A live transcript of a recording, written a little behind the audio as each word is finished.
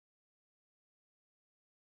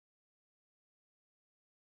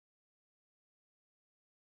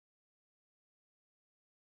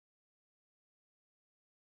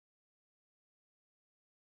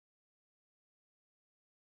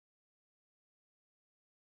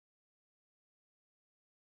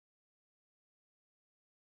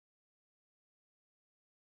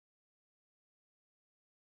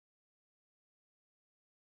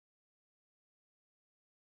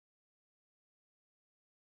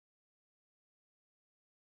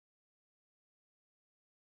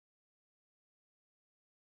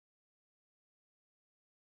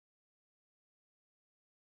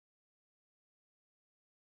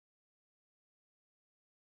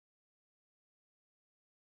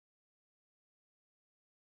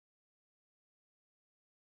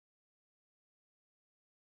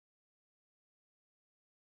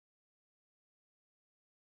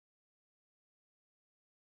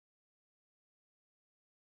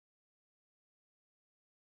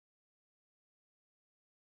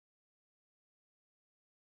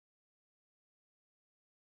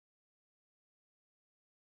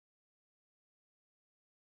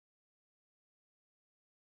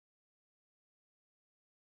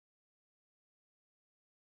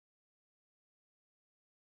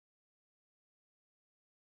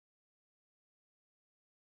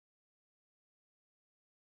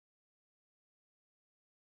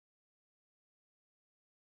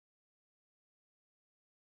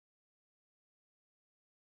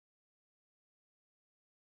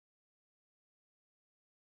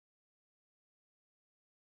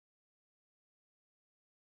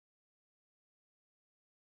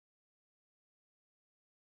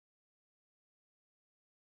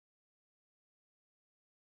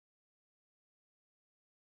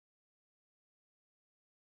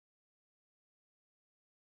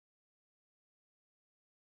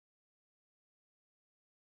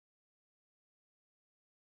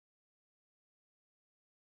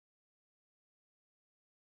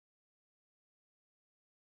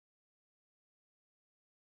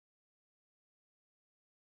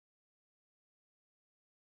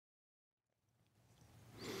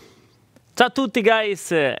Ciao a tutti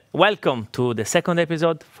guys, welcome to the second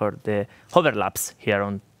episode for the overlaps here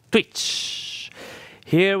on Twitch.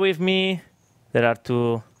 Here with me there are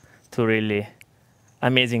two really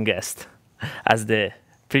amazing guests as the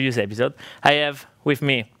previous episode. I have with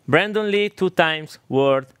me Brandon Lee, 2 times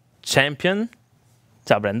world champion.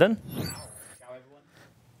 Ciao Brandon. Ciao everyone.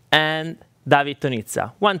 And David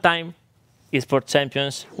Tonizza, 1 time Esports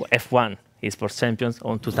champions, F1 Esports champions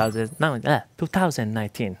on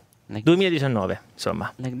 2019. Like 2019,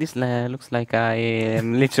 insomma. Like this looks like I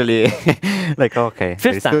am literally like okay.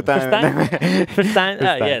 First time. First time.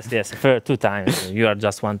 Yes. For 2 times. You are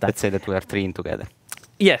just 1 time. Let's say that we are 3 together.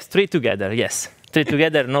 Yes, 3 together. Yes, 3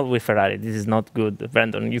 together. Not with Ferrari. This is not good,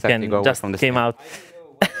 Brandon. You Exactly, can just came out.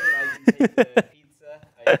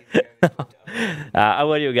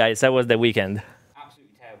 How are you guys? How was the weekend?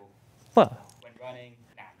 Absolutely terrible. Well, Went running.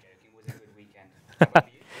 Nah, I'm joking. It was a good weekend. How about you?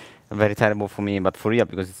 Very terrible for me, but for real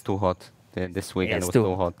because it's too hot. This weekend Yes, was too.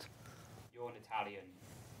 too hot. You're an Italian.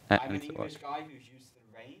 Uh, I'm an it's English hot. guy who's used to the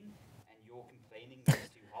rain, and you're complaining that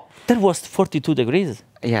it's too hot. there was 42 degrees.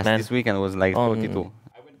 Yes, Man. this weekend was like On- 42. I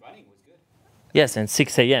went running. It was good. Yes, and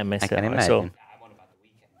 6 a.m. I can So, imagine. Nah, I'm on about the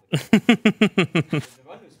weekend. But the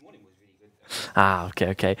run this morning was really good though.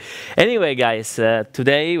 okay. Anyway, guys,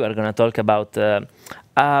 today we're gonna talk about a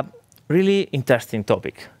really interesting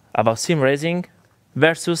topic about sim racing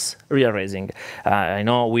versus real racing.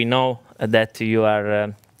 We know that you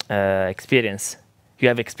are experienced. You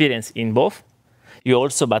have experience in both. You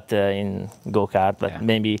also, but in go-kart, but Yeah.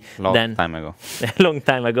 maybe Long then time ago. a long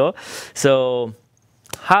time ago. So,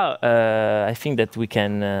 how I think that we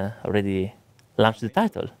can already launch the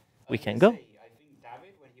title. We can go. I think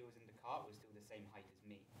David, when he was in the car, was still the same height as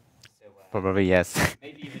me. So Probably yes.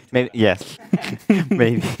 maybe even Maybe taller. yes.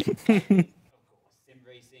 Maybe. Of course, sim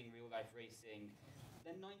racing, real life racing,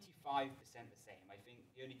 they're 95% the same. I think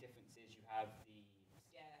the only difference is you have the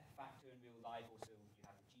scare factor in real life, also you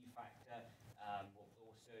have the G factor, what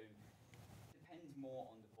also depends more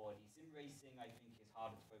on the body. Sim racing, I think, is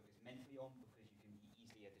harder to focus mentally on because you can be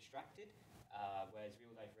easier distracted, whereas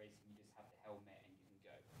real life racing, you just have the helmet and you can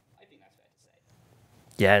go. I think that's fair to say.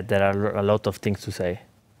 Yeah, there are a lot of things to say.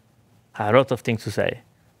 A lot of things to say.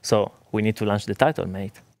 So we need to launch the title,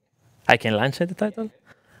 mate. I can launch the title?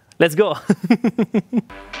 Let's go.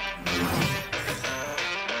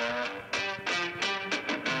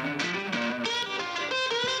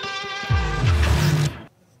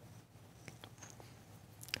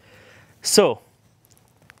 So,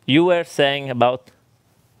 you were saying about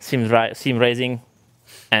sim racing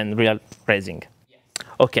and real racing. Yes.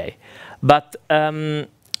 Okay, but the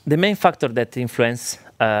main factor that influence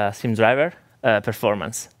sim driver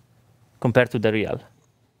performance compared to the real,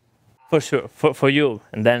 for sure, for you,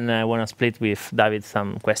 and then I want to split with David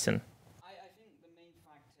some question. I think the main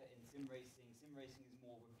factor in sim racing is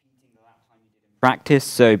more repeating the lap time you did in practice.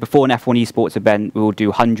 So before an F1 Esports event, we will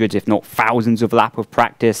do hundreds, if not thousands of laps of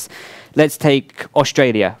practice. Let's take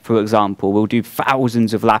Australia, for example. We'll do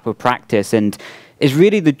thousands of laps of practice, and it's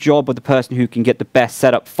really the job of the person who can get the best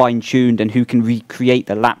setup fine-tuned and who can recreate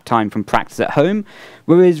the lap time from practice at home.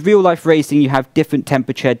 Whereas real-life racing, you have different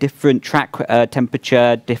temperature, different track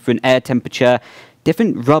temperature, different air temperature,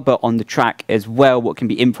 different rubber on the track as well, what can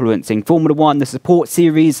be influencing. Formula One, the support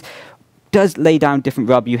series, does lay down different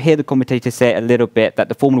rubber. You hear the commentators say a little bit that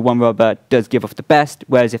the Formula One rubber does give off the best,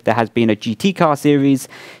 whereas if there has been a GT car series,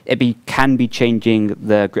 can be changing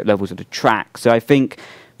the grip levels of the track. So I think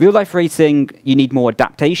real-life racing, you need more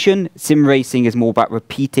adaptation. Sim racing is more about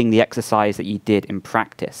repeating the exercise that you did in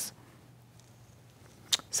practice.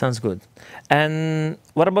 Sounds good. And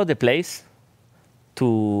what about the place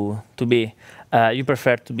to be? You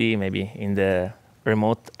prefer to be maybe in the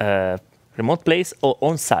remote place or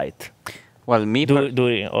on site? Well, me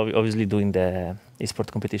Obviously doing the esport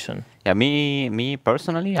competition. Yeah, me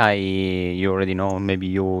personally, you already know, maybe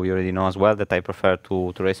you already know as well that I prefer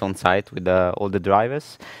to race on site with all the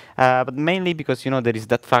drivers, but mainly because there is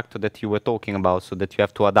that factor that you were talking about, so that you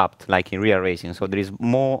have to adapt, like in real racing. So there is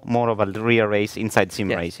more of a real race inside sim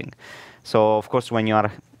racing. So of course, when you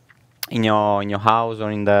are in your house or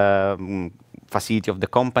in the facility of the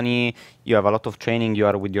company, you have a lot of training, you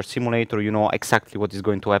are with your simulator, you know exactly what is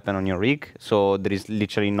going to happen on your rig. So there is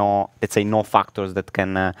literally no factors that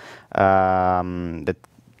can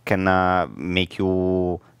make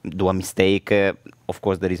you do a mistake. Of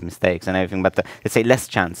course, there is mistakes and everything, but let's say less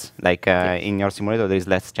chance. Like in your simulator, there is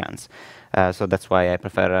less chance. So that's why I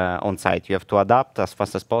prefer on-site. You have to adapt as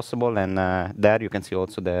fast as possible, and there you can see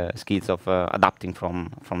also the skills of adapting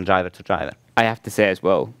from driver to driver. I have to say as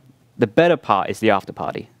well, the better part is the after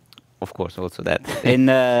party. Of course, also that.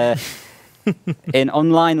 In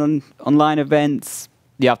online events,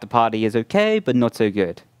 the after party is okay, but not so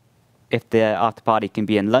good. If the after party can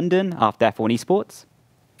be in London after F1 Esports,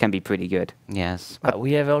 can be pretty good. Yes.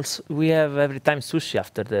 We have every time sushi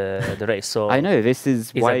after the race, so I know this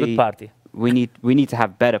is it's why a good party. we need to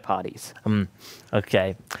have better parties.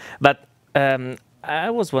 Okay, but I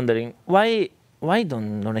was wondering why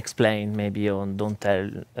don't explain maybe or don't tell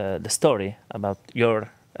the story about your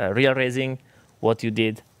real racing, what you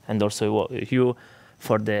did, and also what you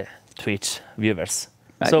for the Twitch viewers.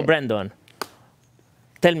 So Okay. Brandon,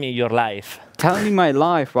 tell me your life. Tell me my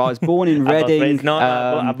life. Well, I was born in Reading.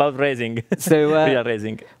 About racing. So, real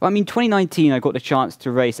racing. Well, I mean, 2019, I got the chance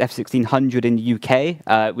to race F1600 in the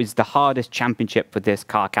UK. It was the hardest championship for this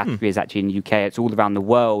car category is actually in the UK. It's all around the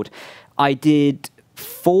world. I did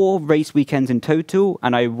 4 race weekends in total,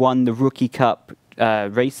 and I won the Rookie Cup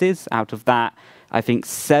races. Out of that, I think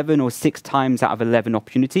 7 or 6 times out of 11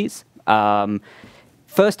 opportunities.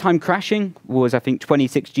 First time crashing was, I think,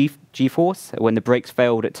 26 G-force when the brakes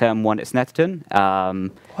failed at turn 1 at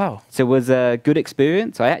Snetterton. Wow. So it was a good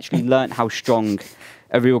experience. I actually learned how strong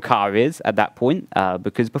a real car is at that point,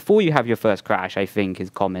 because before you have your first crash, I think is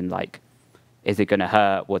common, like, is it going to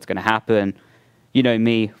hurt? What's going to happen? You know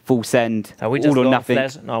me, full send, We just all or nothing.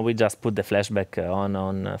 we just put the flashback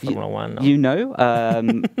on Formula One. No? You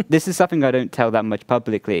know, this is something I don't tell that much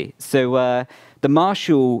publicly. So the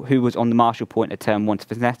marshal who was on the marshal point at turn 1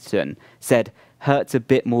 for Snetterton said, hurts a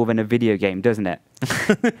bit more than a video game, doesn't it?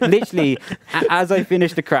 Literally, as I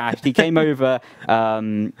finished the crash, he came over,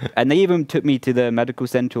 and they even took me to the medical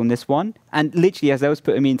center on this one. And literally, as I was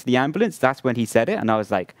putting me into the ambulance, that's when he said it. And I was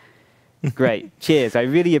like, great, cheers. I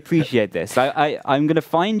really appreciate this. I'm going to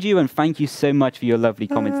find you and thank you so much for your lovely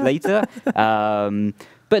comments later.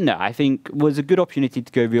 But no, I think it was a good opportunity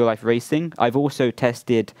to go real life racing. I've also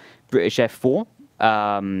tested British F4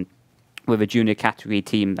 with a junior category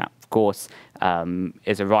team that, of course,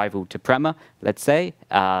 is a rival to Prema, let's say.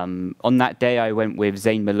 On that day, I went with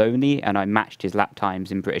Zane Maloney and I matched his lap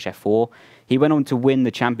times in British F4. He went on to win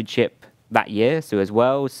the championship that year, as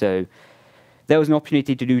well. So there was an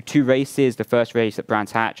opportunity to do 2 races. The first race at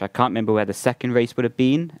Brands Hatch, I can't remember where the second race would have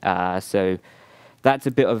been. So that's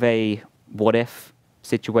a bit of a what if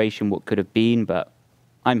situation, what could have been, but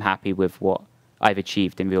I'm happy with what I've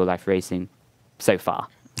achieved in real life racing so far.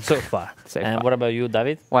 So far. And what about you,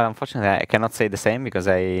 David? Well, unfortunately, I cannot say the same because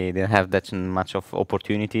I didn't have that much of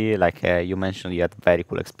opportunity. Like you mentioned, you had very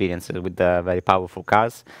cool experiences with the very powerful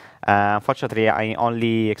cars. Unfortunately, I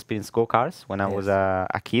only experienced go-cars when I was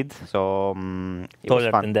a kid, so it was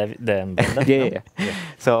fun. Than Yeah.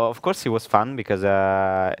 So of course it was fun because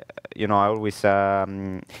you know, I always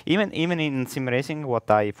even in sim racing, what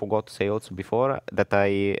I forgot to say also before, that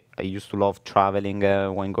I used to love traveling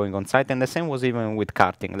when going on site, and the same was even with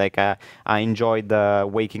karting. Like I enjoyed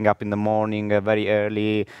waking up in the morning very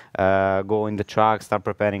early, go in the truck, start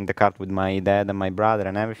preparing the kart with my dad and my brother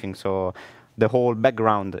and everything. So the whole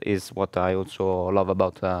background is what I also love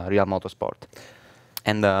about real motorsport.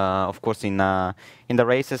 And of course, in the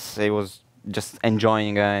races, I was just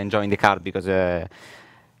enjoying the kart because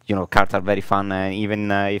you know, karts are very fun.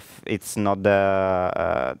 Even if it's not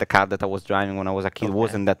the car that I was driving when I was a kid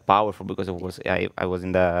wasn't that powerful because I was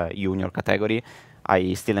in the junior category.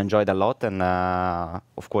 I still enjoyed a lot, and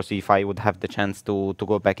of course, if I would have the chance to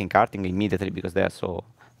go back in karting immediately because they're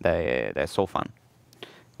so fun.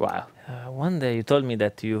 Wow. One day you told me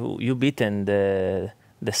that you beaten the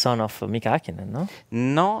son of Mika Hakkinen, no?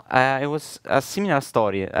 No, it was a similar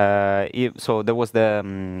story. So there was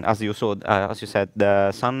as you said,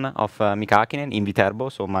 the son of Mika Hakkinen in Viterbo,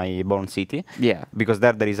 so my born city. Yeah. Because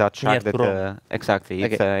there is a track that exactly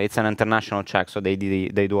Okay. it's an international track, so they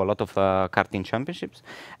do a lot of karting championships.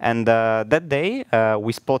 And that day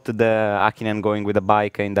we spotted the Hakkinen going with a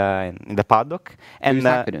bike in the paddock. And Who's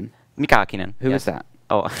Hakkinen? Mika Hakkinen. Who was that?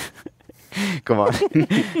 Oh. Come on.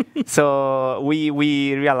 So we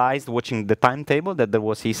realized watching the timetable that there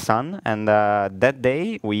was his son, and that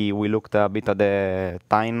day we looked a bit at the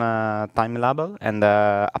time label, and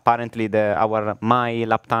apparently my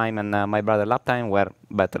lap time and my brother lap time were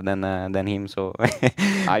better than him. So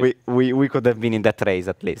we could have been in that race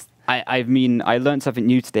at least. I mean, I learned something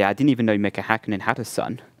new today. I didn't even know Mika Hakkinen had a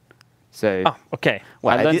son. So okay.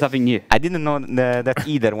 Well, I learned something new. I didn't know that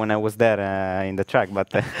either when I was there in the track,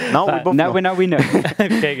 but now we both know. Now we know.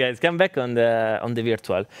 Okay, guys, come back on the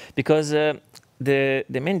virtual, because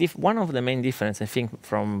one of the main difference I think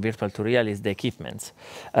from virtual to real is the equipment.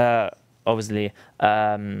 Obviously,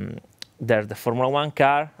 they're the Formula One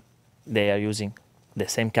car. They are using the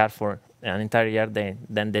same car for an entire year,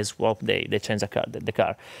 then they swap, they change the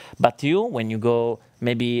car. But you, when you go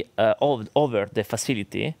maybe over the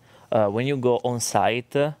facility, when you go on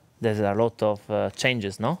site, there's a lot of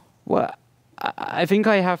changes, no? Well, I think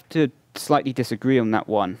I have to slightly disagree on that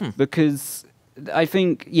one because I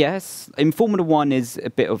think, yes, in Formula One is a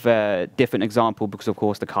bit of a different example because, of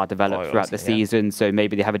course, the car develops throughout the season, so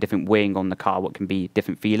maybe they have a different wing on the car, what can be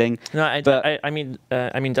different feeling. No, I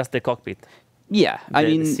mean just the cockpit. Yeah, I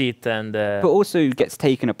mean, the seat and. But also gets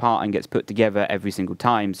taken apart and gets put together every single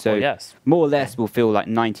time, so more or less will feel like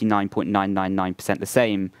 99.999% the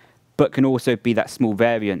same, but can also be that small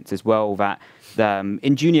variance as well. That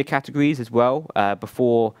in junior categories as well,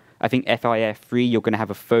 before I think FIF 3, you're going to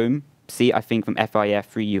have a foam seat. I think from FIF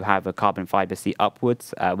 3 you have a carbon fiber seat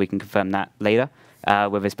upwards. We can confirm that later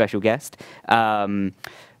with a special guest.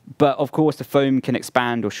 But of course the foam can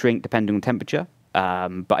expand or shrink depending on temperature.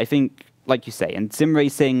 But I think, like you say, in sim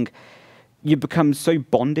racing, you become so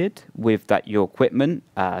bonded with your equipment.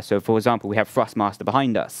 So for example, we have Thrustmaster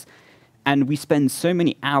behind us, and we spend so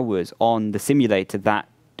many hours on the simulator that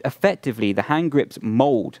effectively the hand grips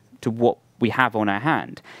mold to what we have on our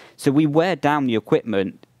hand. So we wear down the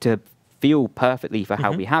equipment to feel perfectly for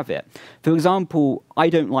how we have it. For example, I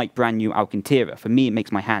don't like brand new Alcantara. For me, it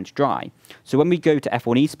makes my hands dry. So when we go to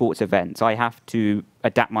F1 Esports events, I have to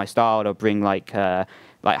adapt my style or bring like how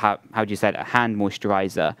do you say it, a hand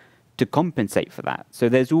moisturizer to compensate for that. So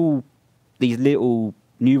there's all these little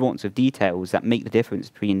nuance of details that make the difference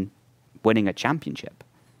between winning a championship.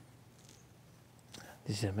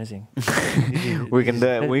 This is amazing. We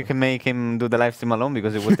can make him do the live stream alone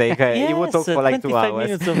because it would take he would talk for like 2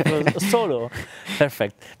 hours. 25 minutes of solo.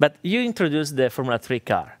 Perfect. But you introduced the Formula 3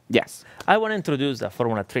 car. Yes. I want to introduce a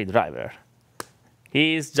Formula 3 driver.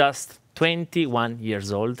 He is just 21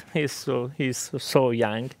 years old. He's so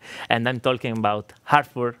young, and I'm talking about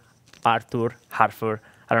Arthur. I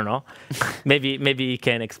don't know. maybe he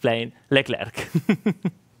can explain Leclerc.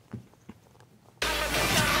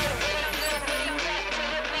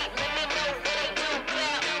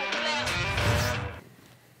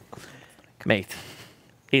 Mate,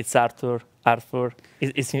 it's Arthur.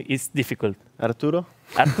 It's difficult. Arturo?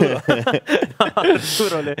 Arturo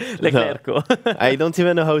Leclerc. No, I don't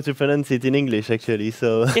even know how to pronounce it in English, actually.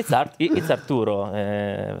 So it's Arturo.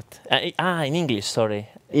 In English, sorry.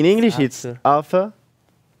 In English, it's Arthur,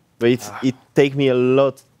 but it takes me a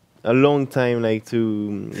long time like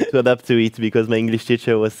to adapt to it because my English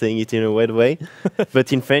teacher was saying it in a weird way.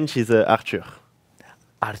 But in French, it's Arthur.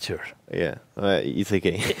 Arthur. Yeah, it's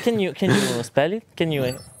okay. Can you spell it? Can you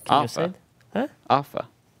say it? Huh? Alpha.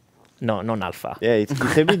 No, non alpha. Yeah, it's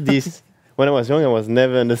a bit this. When I was young, I was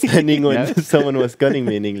never understanding when someone was calling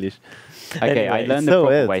me in English. Okay, Anyway, I learned the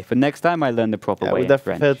proper way. For next time, I learn the proper way. I would have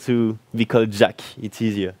preferred to be called Jack. It's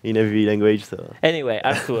easier in every language. So. Anyway,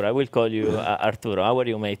 Arthur, I will call you Arturo. How are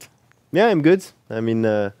you, mate? Yeah, I'm good. I mean,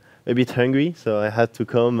 a bit hungry, so I had to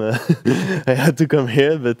come. I had to come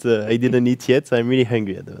here, but I didn't eat yet. So I'm really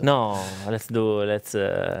hungry at the moment. No, let's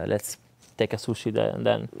take a sushi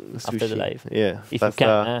then Sushi. after the live. Yeah, If pasta you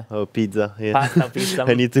can, or pizza. Yeah. Pasta, pizza.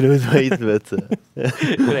 I need to lose weight, but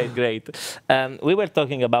Great. We were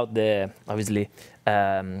talking about the obviously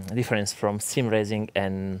difference from sim racing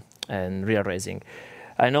and real racing.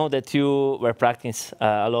 I know that you were practicing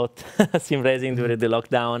a lot sim racing during the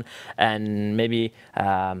lockdown, and maybe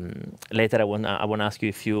later I want to ask you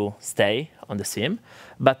if you stay on the sim.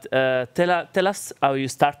 But tell us how you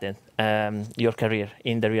started your career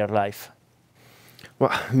in the real life.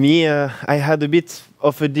 well, me, I had a bit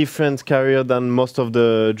of a different career than most of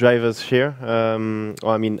the drivers here.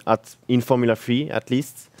 Or I mean, in Formula 3 at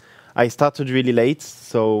least. I started really late,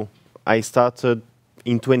 so I started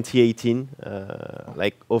in 2018,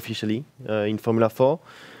 like officially in Formula 4.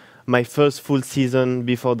 My first full season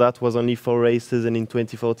before that was only 4 races, and in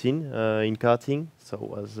 2014 in karting. So it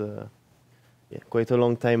was quite a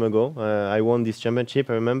long time ago. I won this championship,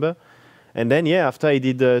 I remember. And then, after I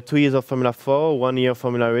did 2 years of Formula 4, 1 year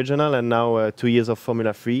Formula Regional, and now 2 years of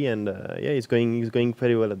Formula 3. And it's going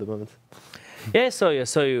pretty well at the moment. Yeah, so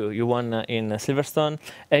you won in Silverstone.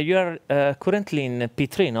 You are currently in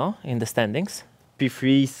P3, no? In the standings.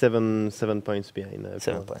 P3, 7 points behind.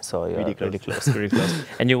 7 points. So you're really really close. Really close.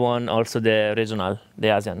 And you won also the regional,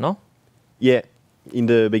 the Asian, no? Yeah, in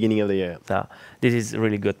the beginning of the year. So this is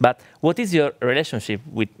really good. But what is your relationship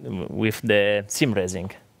with the sim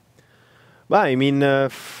racing? Well, I mean,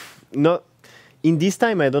 not in this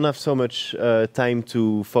time. I don't have so much time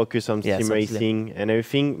to focus on sim racing and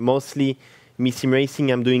everything. Mostly, sim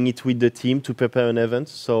racing, I'm doing it with the team to prepare an event.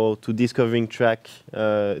 So to discover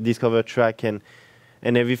track and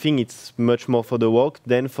and everything. It's much more for the work.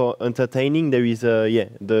 Then for entertaining, there is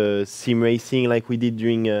the sim racing like we did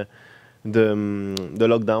during the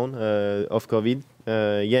lockdown of COVID.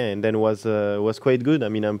 And then was quite good. I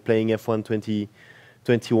mean, I'm playing F1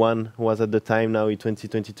 2021 was at the time, now in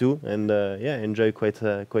 2022, and enjoy quite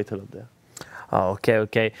a lot there. Oh,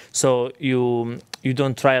 okay. So you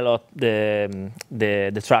don't try a lot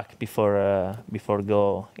the track before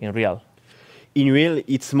go in real. In real,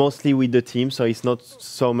 it's mostly with the team, so it's not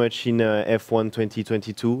so much in F1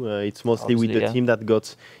 2022. It's mostly with the team that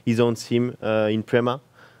got his own sim in Prema.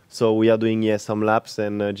 So we are doing some laps,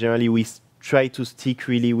 and generally we try to stick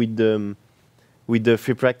really with the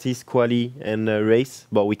free practice, quali, and race.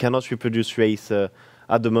 But we cannot reproduce race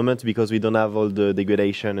at the moment because we don't have all the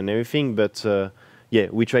degradation and everything. But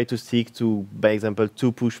we try to stick to, by example,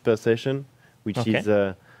 2 push per session, which is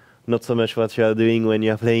not so much what you are doing when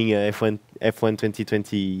you are playing F1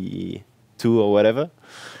 2022 or whatever.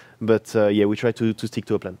 But we try to stick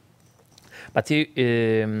to a plan. But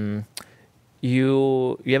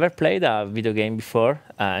you ever played a video game before?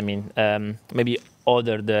 I mean, maybe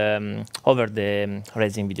over the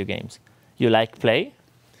racing video games. You like play?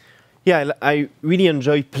 Yeah, I really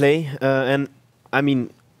enjoy play, and I mean,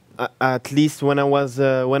 at least when I was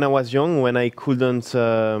young, when I couldn't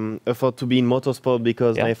afford to be in motorsport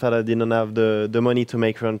because my father didn't have the money to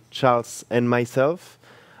make run Charles and myself,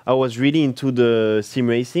 I was really into the sim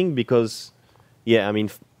racing because, I mean,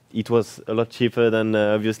 it was a lot cheaper than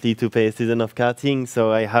obviously to pay a season of karting.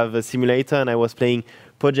 So I have a simulator, and I was playing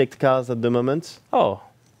project cars at the moment. Oh.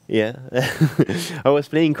 Yeah, I was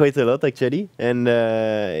playing quite a lot actually, and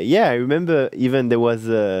I remember even there was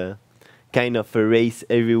kind of a race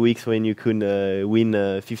every week when you could win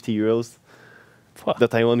 €50.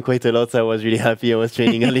 That I won quite a lot, so I was really happy. I was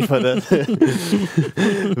training only for that.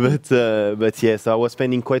 but yeah, so I was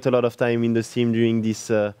spending quite a lot of time in the sim during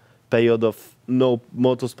this period of no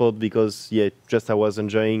motorsport because just I was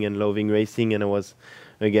enjoying and loving racing, and I was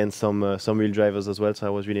against some real drivers as well, so I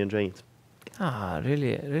was really enjoying it. Ah,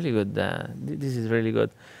 really good. This is really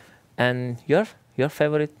good. And your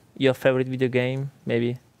favorite video game,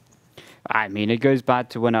 maybe? I mean, it goes back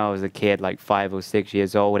to when I was a kid, like 5 or 6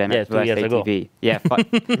 years old, MX vs. ATV. Yeah,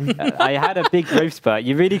 I had a big growth spurt.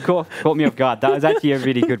 You really caught me off guard. That was actually a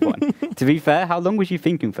really good one. To be fair, how long was you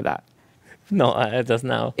thinking for that? No, just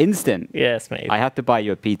now. Instant? Yes, mate. I had to buy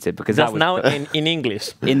you a pizza because just that was now in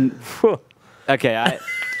English. Okay,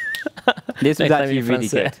 this was actually really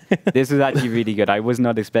good. This was actually really good. I was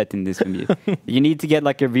not expecting this from you. You need to get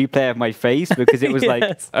like a replay of my face because it was like,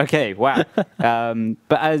 okay, wow.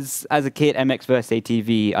 But as a kid, MX vs.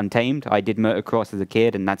 ATV Untamed, I did motocross as a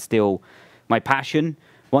kid, and that's still my passion.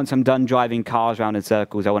 Once I'm done driving cars around in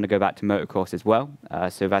circles, I want to go back to motocross as well.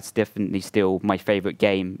 So that's definitely still my favorite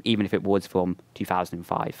game, even if it was from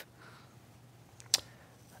 2005.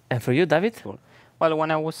 And for you, David? Well,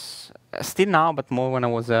 when I was, still now, but more when I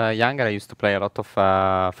was younger, I used to play a lot of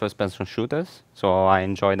first-person shooters, so I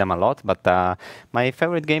enjoy them a lot. But my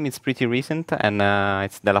favorite game is pretty recent, and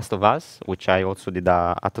it's The Last of Us, which I also did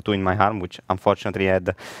a tattoo in my arm, which unfortunately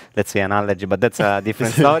had, let's say, an allergy, but that's a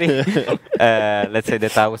different story. Let's say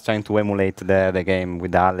that I was trying to emulate the game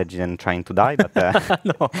with the allergy and trying to die, but,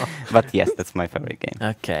 but yes, that's my favorite game.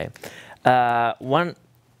 Okay. One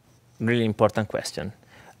really important question.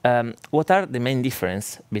 What are the main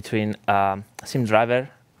difference between a sim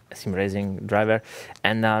racing driver,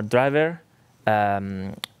 and a driver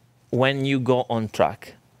when you go on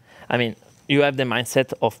track? I mean, you have the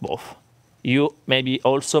mindset of both. You maybe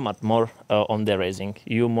also, but more on the racing.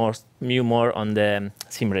 You more on the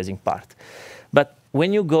sim racing part. But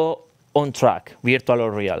when you go on track, virtual or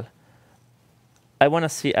real, I wanna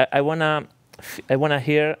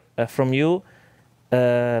hear from you.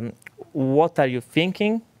 What are you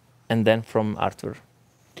thinking? And then from Arthur.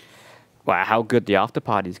 Wow, how good the after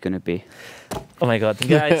party is going to be. Oh my God,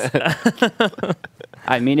 guys.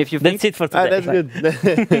 I mean, if you think... That's it for today. That's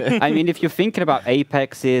good. I mean, if you're thinking about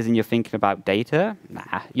apexes and you're thinking about data,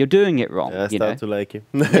 you're doing it wrong. I start to like you.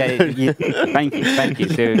 Thank you.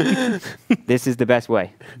 So this is the best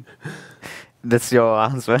way. That's your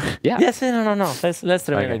answer? Yeah. Yes, no. Let's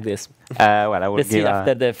remain like this. Well, I would Let's see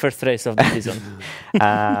after the first race of the season.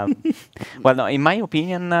 Well, no, in my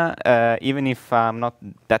opinion, even if I'm not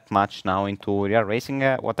that much now into real racing,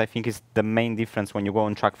 what I think is the main difference when you go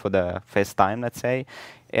on track for the first time, let's say,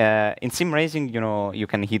 in sim racing, you know, you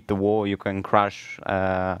can hit the wall, you can crash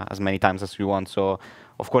as many times as you want. So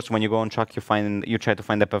of course, when you go on track, you try to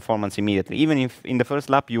find the performance immediately. Even if in the first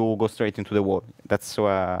lap you go straight into the wall. That's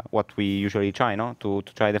what we usually try, no? To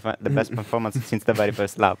try the best performance since the very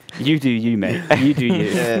first lap. You do you, mate. You do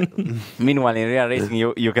you. Meanwhile, in real racing,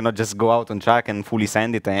 you cannot just go out on track and fully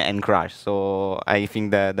send it and crash. So I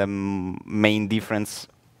think the main difference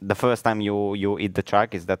the first time you hit the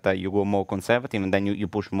track is that you go more conservative, and then you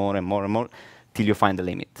push more and more and more till you find the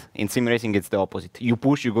limit. In sim racing, it's the opposite. You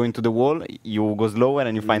push, you go into the wall, you go slower,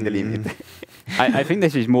 and you find the limit. I think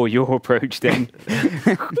this is more your approach then.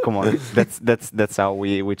 Come on, that's how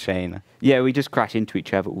we train. Yeah, we just crash into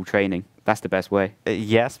each other all training. That's the best way.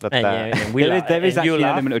 Yes, but there is actually an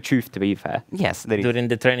element of truth, to be fair. Yes, there is. During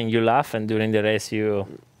the training, you laugh, and during the race, you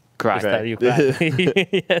cry. You cry.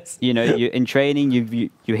 Yes. You know, in training, you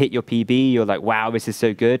hit your PB. You're like, wow, this is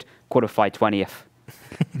so good. Qualified 20th.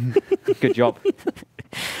 Good job.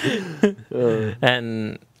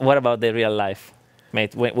 And what about the real life,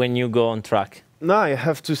 mate? When you go on track? No, I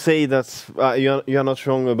have to say that you're not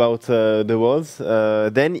wrong about the walls.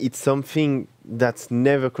 Then it's something that's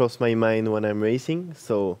never crossed my mind when I'm racing.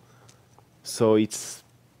 So it's,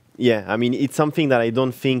 yeah, I mean, it's something that I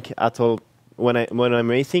don't think at all when I'm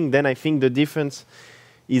racing. Then I think the difference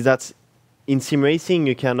is that in sim racing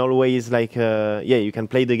you can always you can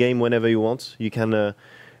play the game whenever you want. You can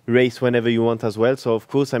race whenever you want as well. So of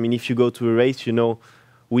course, I mean, if you go to a race, you know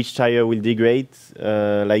which tire will degrade,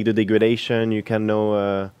 like the degradation. You can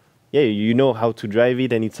know, you know how to drive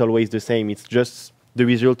it, and it's always the same. It's just the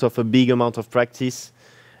result of a big amount of practice,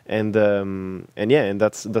 and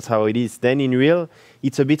that's how it is. Then in real,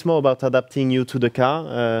 it's a bit more about adapting you to the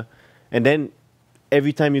car, and then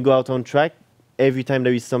every time you go out on track, every time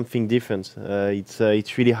there is something different.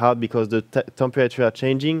 It's really hard because the temperature are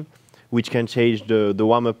changing, which can change the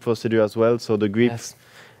warm-up procedure as well. So the grip. Yes.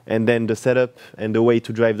 And then the setup and the way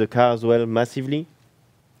to drive the car as well, massively.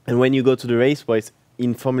 And when you go to the race,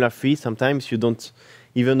 in Formula 3, sometimes you don't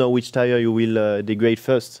even know which tire you will degrade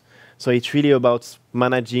first. So it's really about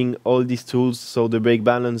managing all these tools, so the brake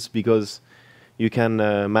balance, because you can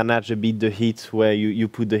manage a bit the heat, where you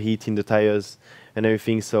put the heat in the tires and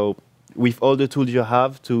everything. So with all the tools you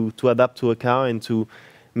have to adapt to a car and to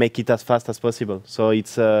make it as fast as possible. So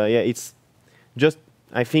it's it's just,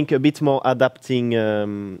 I think, a bit more adapting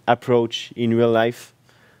approach in real life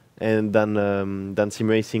and than sim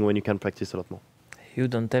racing, when you can practice a lot more. You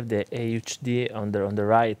don't have the AHD on the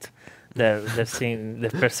right. They're seeing the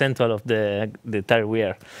percentile of the tire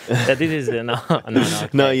wear. That it is no. Okay.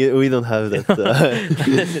 No, we don't have that.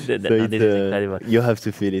 This is incredible. You have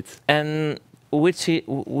to feel it. And which is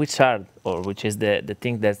the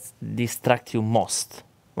thing that distracts you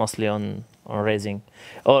mostly on racing,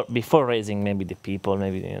 or before racing? Maybe the people,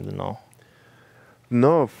 maybe, I don't know.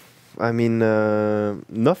 No, I mean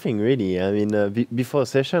nothing really. I mean before a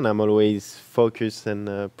session, I'm always focused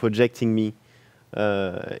and projecting me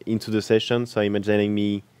into the session. So imagining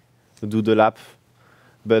me do the lap,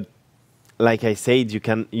 but like I said, you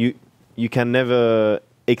can never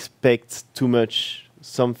expect too much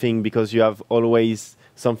something, because you have always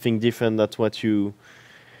something different than what you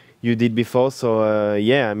did before. So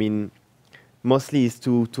I mean, mostly is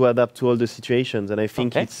to adapt to all the situations, and I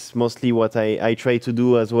think it's mostly what I try to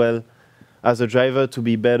do as well as a driver, to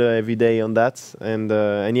be better every day on that. And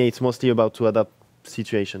it's mostly about to adapt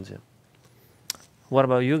situations. Yeah. What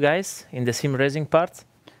about you guys in the sim racing part?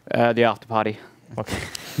 The after party. Okay.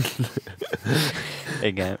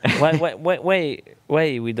 Again.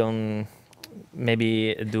 Why we don't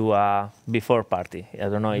maybe do a before party? I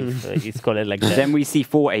don't know if it's called like that. Then we see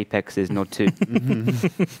 4 apexes, not 2.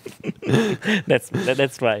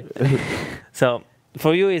 That's right. So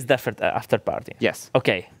for you, it's the after party. Yes.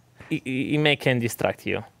 Okay. It can distract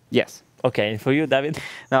you. Yes. Okay. And for you, David?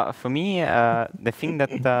 Now, for me, the thing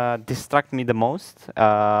that distracts me the most,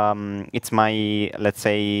 it's my, let's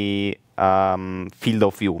say, field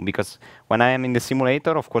of view. Because when I am in the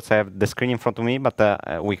simulator, of course, I have the screen in front of me, but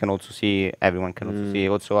we can also see, everyone can also see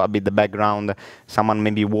also a bit the background, someone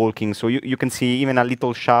maybe walking. So you can see even a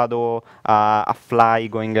little shadow, a fly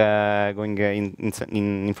going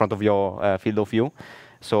in front of your field of view.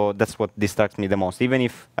 So that's what distracts me the most. Even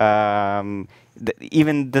if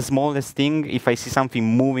even the smallest thing, if I see something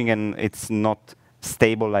moving and it's not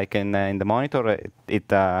stable like in the monitor,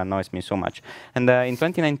 it annoys me so much. And in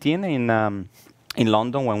 2019 in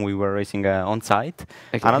London, when we were racing on site,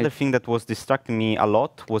 another thing that was distracting me a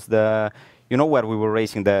lot was where we were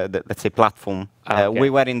racing the let's say platform. We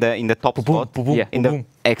were in the top spot.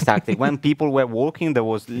 Exactly. When people were walking, there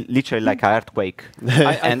was literally like an earthquake,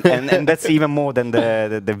 and that's even more than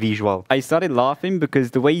the visual. I started laughing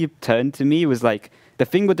because the way you turned to me was like the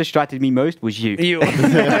thing that distracted me most was you. You.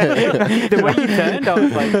 The way you turned, I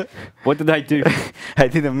was like, what did I do? I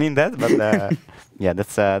didn't mean that, but yeah,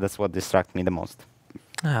 that's what distracted me the most.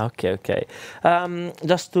 Okay.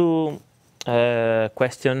 Just to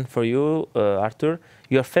question for you, Arthur,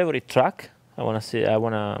 your favorite track? I wanna see.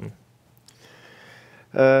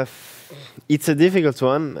 It's a difficult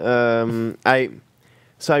one.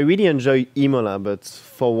 I really enjoy Imola, but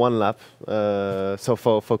for one lap, so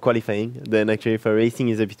for qualifying. Then actually for racing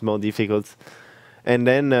is a bit more difficult. And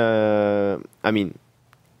then, I mean,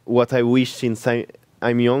 what I wish since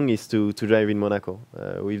I'm young is to drive in Monaco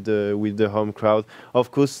with the home crowd.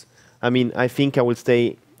 Of course, I mean, I think I will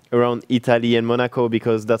stay around Italy and Monaco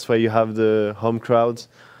because that's where you have the home crowds,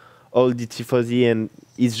 all the tifosi, and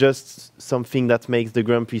it's just something that makes the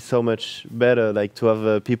Grand Prix so much better. Like to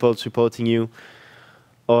have people supporting you,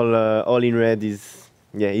 all in red is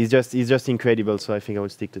it's just incredible. So I think I will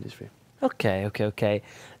stick to this three. Okay.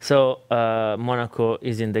 So Monaco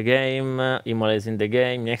is in the game, Imola is in the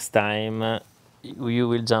game. Next time you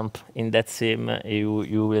will jump in that sim.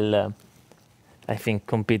 You will, I think,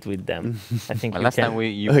 compete with them. I think Last time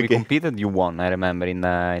we competed, you won. I remember in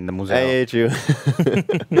the Museo. I hate you.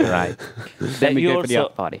 Right. Then we you go for the also,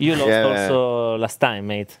 after party. you lost Yeah. also last time,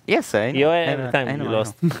 mate. Yes, I know. You I every know, time I know, you I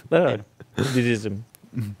lost. know. This is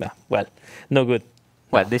well, no good.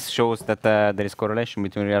 Well, this shows that there is correlation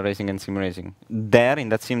between real racing and sim racing. There, in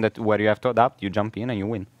that sim where you have to adapt, you jump in and you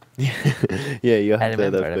win. Yeah, you have I to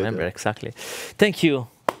adapt remember better. exactly. Thank you,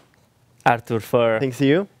 Arthur, for Thanks to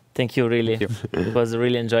you. thank you really. Thank It was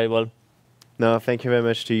really enjoyable. No, thank you very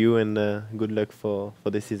much to you, and good luck for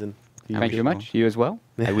the season. Thank you very much. You as well.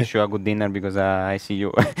 I wish you a good dinner because I see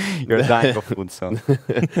you you're dying of food. So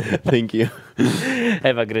Thank you.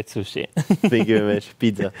 Have a great sushi. Thank you very much.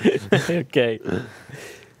 Pizza. Okay.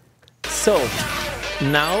 So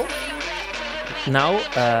now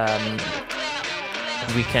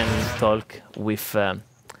we can talk with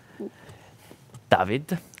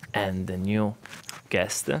David and the new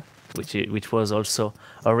guest, which was also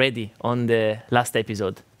already on the last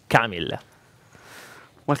episode, Kamil.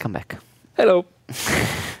 welcome back. Hello.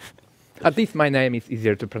 At least my name is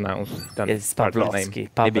easier to pronounce than It's Arthur's name. Pavlovsky.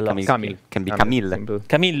 Maybe Pavlovsky. Camille. Can be Camille, Camille. simple.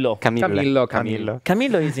 Camillo. Camillo.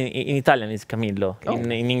 Camillo is in Italian is Camillo. Oh.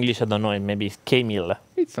 In English I don't know. Maybe it's Camille.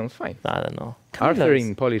 It sounds fine. I don't know. Camillo Arthur is-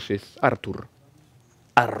 in Polish is Artur.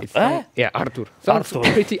 It Eh? sounds- yeah, Artur. Sounds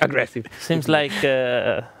Artur. pretty aggressive. Seems like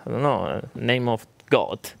I don't know, name of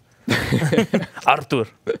God. Arthur.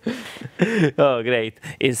 Oh, great!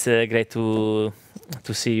 It's great to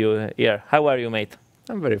see you here. How are you, mate?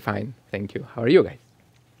 I'm very fine, thank you. How are you guys?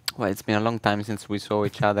 Well, it's been a long time since we saw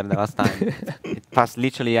each other the last time. It passed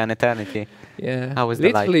literally an eternity. Yeah, How is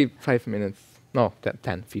the life? literally 5 minutes. No,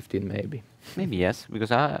 10, 15 maybe. Maybe yes,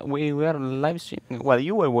 because we were live streaming. Well,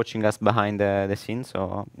 you were watching us behind the scenes,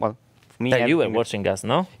 so well, for me. Yeah, you were everything- watching us,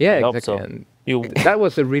 no? Yeah, I hope exactly. so. And You. that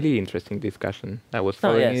was a really interesting discussion. I was Oh,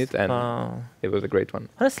 following yes. it, and it was a great one.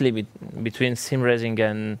 Honestly, between sim racing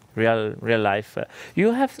and real life,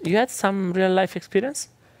 you had some real life experience.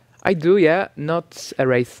 I do, yeah. Not a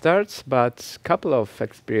race starts, but couple of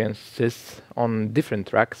experiences on different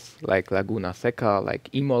tracks, like Laguna Seca, like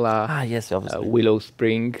Imola, Ah, yes, obviously. Willow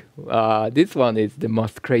Spring. This one is the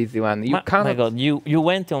most crazy one. You my cannot. God, you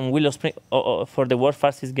went on Willow Spring for the world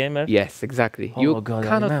fastest gamer. Yes, exactly. Oh You God, I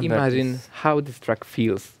cannot remember imagine this. how this track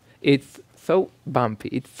feels. It's so bumpy.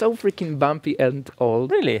 It's so freaking bumpy and old.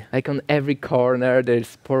 Really? Like on every corner,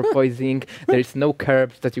 there's porpoising. There's no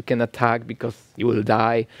curbs that you can attack because you will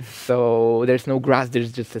die. So there's no grass.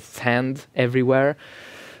 There's just a sand everywhere,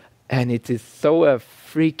 and it is so a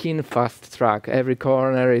freaking fast track. Every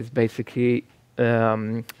corner is basically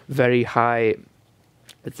very high.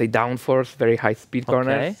 Let's say downforce, very high speed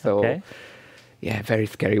corners. So okay. yeah, very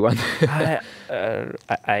scary one.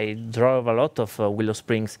 I drove a lot of Willow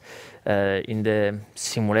Springs in the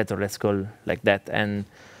simulator, let's call like that, and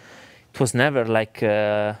it was never like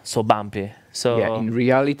so bumpy. So Yeah, in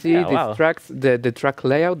reality, Yeah, these wow. tracks, the track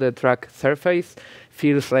layout, the track surface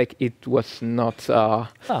feels like it was not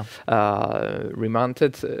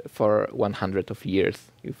remounted for 100 of years.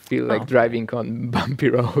 You feel like Okay. driving on bumpy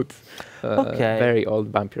roads, Okay. very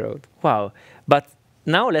old bumpy road. wow. But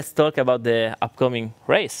now let's talk about the upcoming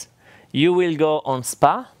race. You will go on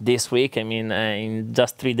Spa this week. I mean, in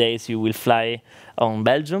just 3 days you will fly on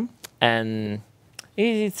Belgium. And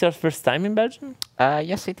is it your first time in Belgium?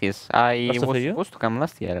 Yes, it is. I Also for was you? supposed to come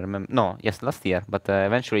last year. I remember. No, yes, last year. But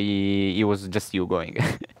eventually, it was just you going.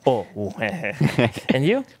 Oh, and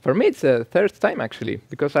you? For me, it's a third time actually,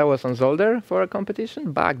 because I was on Zolder for a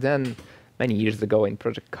competition back then, many years ago in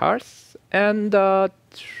Project Cars, And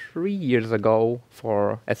 3 years ago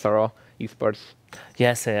for SRO Esports.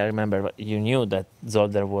 Yes, I remember. But you knew that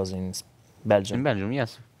Zolder was in Belgium. In Belgium,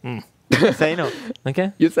 yes. Mm. Say no.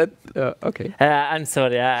 Okay. You said okay. I'm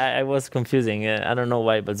sorry, I was confusing. I don't know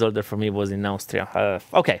why, but Zolder for me was in Austria.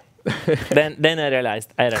 Okay. then I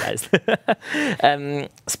realized.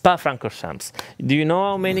 Spa-Francorchamps. Do you know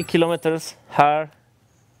how many kilometers are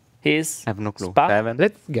his? I have no clue. Spa? 7?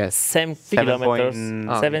 Let's guess. 7 7 kilometers.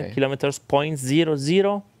 point- 7 Okay. kilometers.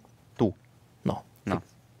 0.00. 2. No. No.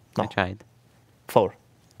 No. I tried. 4.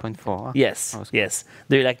 0.4. Yes. that was Yes.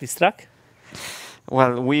 Do you like this track?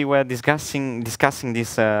 Well, we were discussing this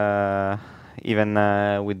even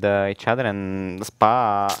with each other, and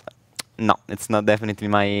Spa. No, it's not definitely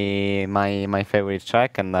my favorite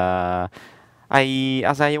track, and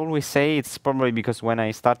as I always say, it's probably because when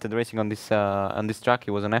I started racing on this track,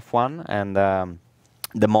 it was an F1, and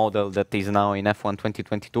the model that is now in F1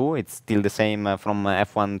 2022, it's still the same from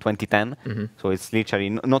F1 2010. So it's literally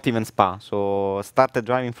not even Spa. So started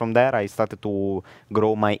driving from there. I started to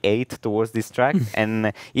grow my hate towards this track,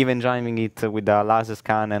 and even driving it with a laser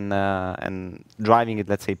scan and driving it,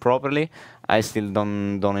 let's say, properly, I still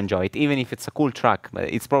don't enjoy it. Even if it's a cool track, but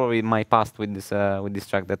it's probably my past with this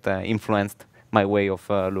track that influenced my way of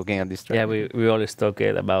looking at this track. Yeah, we always talk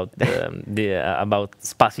about about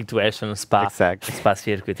Spa situation, Spa, Exactly. Spa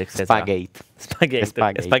circuit, etc. Spagate.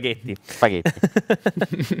 Spaghetti. Spaghetti.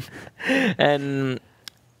 And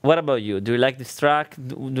what about you? Do you like this track?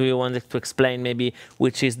 Do you want to explain maybe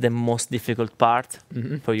which is the most difficult part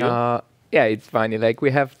for you? Yeah, it's funny. Like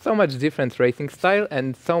we have so much different racing style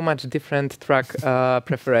and so much different track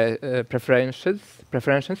preferences.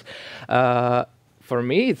 For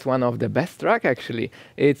me, it's one of the best track actually.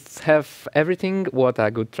 It's have everything what a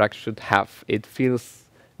good track should have. It feels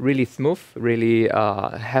really smooth, really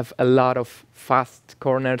have a lot of fast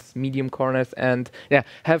corners, medium corners, and yeah,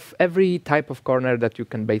 have every type of corner that you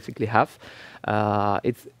can basically have.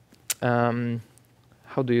 It's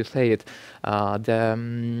how do you say it?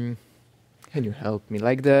 Can you help me?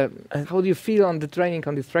 Like how do you feel on the training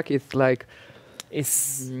on this track? It's like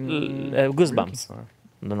It's goosebumps.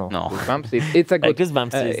 No. No. goosebumps. It's a good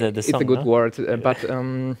Goosebumps is the it's song, a good no? word, but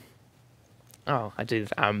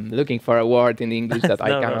I'm looking for a word in English that I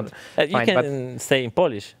No. cannot You find. can say in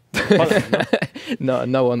Polish. Poland, no?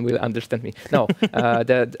 No one will understand me. No,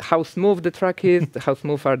 how smooth the track is, how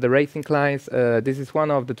smooth are the racing lines. This is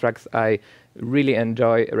one of the tracks I really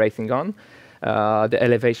enjoy racing on. The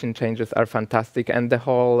elevation changes are fantastic, and the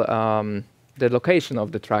whole the location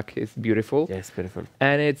of the track is beautiful. Yes, beautiful.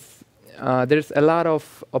 And it's there's a lot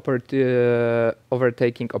of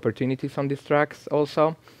overtaking opportunities on these tracks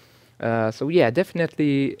also. So yeah,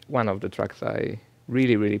 definitely one of the tracks I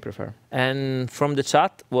really prefer. And from the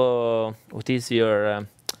chat, what is your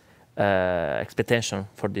expectation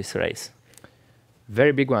for this race?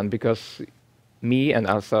 Very big one, because me and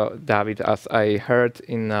also David, as I heard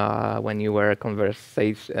in when you were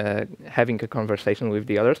having a conversation with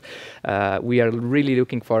the others, we are really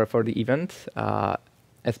looking for the event,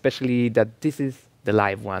 especially that this is the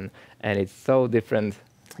live one, and it's so different.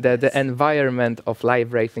 The environment of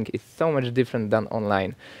live racing is so much different than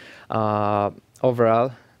online.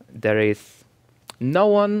 Overall, there is no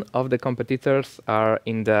one of the competitors are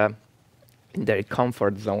in their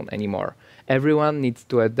comfort zone anymore. Everyone needs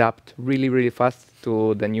to adapt really fast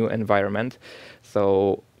to the new environment.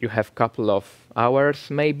 So you have couple of hours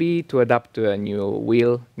maybe to adapt to a new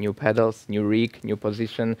wheel, new pedals, new rig, new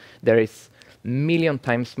position. There is million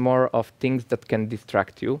times more of things that can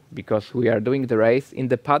distract you, because we are doing the race in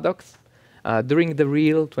the paddocks during the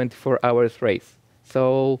real 24 hours race.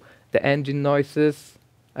 So the engine noises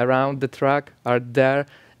around the track are there,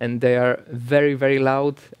 and they are very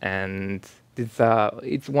loud, and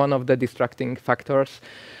it's one of the distracting factors.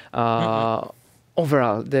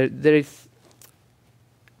 Overall, there is,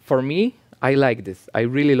 for me, I like this. I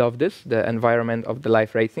really love this, the environment of the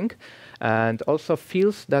live racing, and also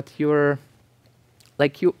feels that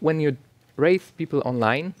when you race people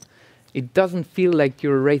online, it doesn't feel like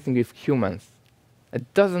you're racing with humans.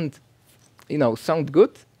 It doesn't, sound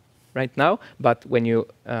good right now, but when you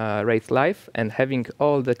race live and having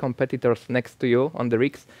all the competitors next to you on the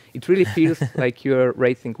rigs, it really feels like you're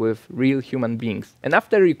racing with real human beings. And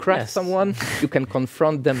after you crash someone, you can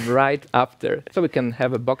confront them right after. So we can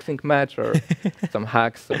have a boxing match or some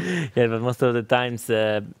hacks. Yeah, but most of the times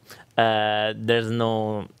there's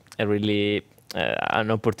no really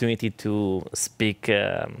an opportunity to speak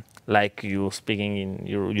like you speaking in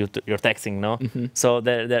your texting, no? So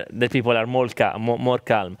the people are more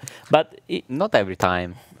calm. But Not every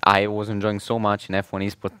time. I was enjoying so much in F1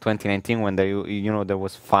 Esports 2019 when there, there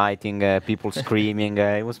was fighting, people screaming.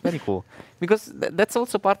 It was very cool because that's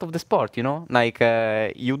also part of the sport, Like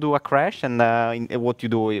you do a crash, and what you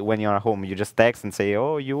do when you're at home, you just text and say,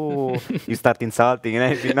 "Oh, you start insulting,"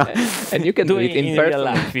 and everything. And you can do it in person. real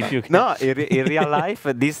life if you can. No, in real life,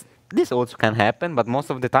 this also can happen, but most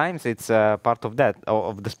of the times it's part of that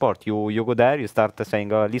of the sport. You go there, you start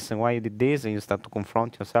saying, "Oh, listen, why you did this," and you start to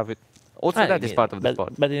confront yourself. Also, that is part of the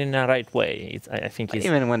sport. But in a right way. I think it's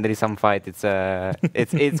Even when there is some fight, it's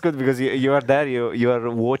good because you are there, you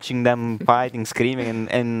are watching them fighting, screaming,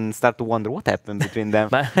 and start to wonder what happened between them.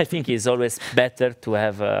 But I think it's always better to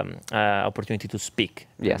have opportunity to speak,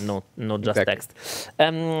 Yes. not just Exactly. text.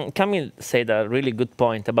 Camille said a really good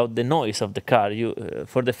point about the noise of the car. You,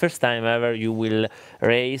 for the first time ever, you will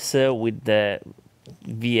race with the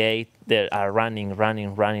V8 that are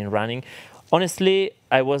running. Honestly,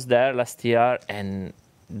 I was there last year, and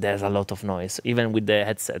there's a lot of noise, even with the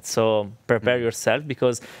headset. So prepare yourself,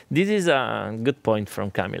 because this is a good point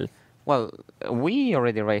from Camille. Well, we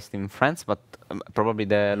already raced in France, but probably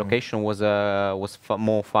the location was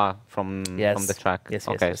more far from the track. Yes,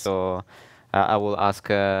 okay, yes. so I will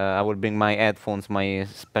ask. I will bring my headphones, my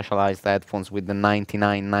specialized headphones with the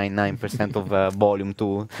 99.99% of volume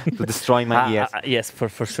to destroy my ears. Yes, for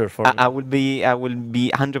sure. I will be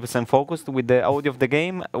 100% focused with the audio of the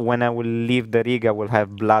game. When I will leave the rig, I will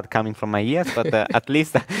have blood coming from my ears, but at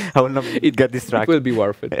least I will not get distracted. It will be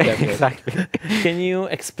worth it. Definitely. Exactly. Can you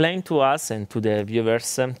explain to us and to the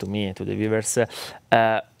viewers, to me and to the viewers,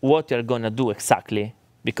 what you're gonna do exactly?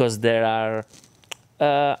 Because there are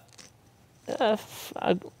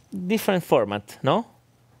a different format, no?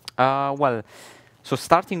 Well, so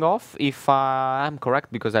starting off, if I'm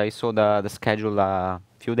correct, because I saw the schedule a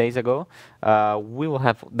few days ago, we will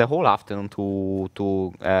have the whole afternoon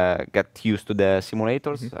to get used to the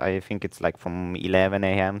simulators. I think it's like from 11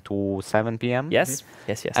 a.m. to 7 p.m. Yes,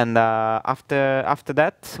 yes. And after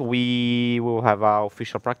that, we will have our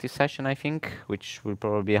official practice session, I think, which will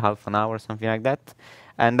probably be half an hour, something like that.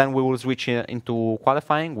 And then we will switch into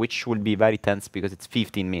qualifying, which will be very tense because it's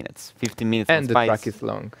 15 minutes. 15 minutes And the track is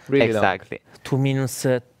long, really exactly. 2 minutes,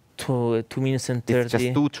 2 minutes and 30. It's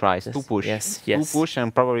just 2 tries, Yes, 2 push. yes. 2 push,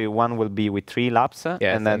 and probably one will be with 3 laps,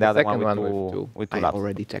 Yes, and then the other one with 2 I laps.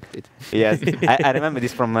 already checked it. Yes, I remember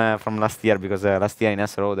this from last year, because last year in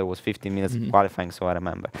SRO there was 15 minutes of qualifying, so I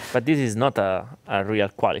remember. But this is not a real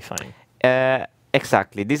qualifying.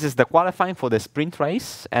 Exactly, this is the qualifying for the sprint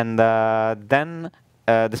race, and then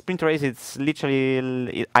the sprint race is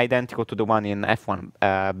literally identical to the one in F1,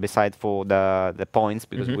 beside for the points,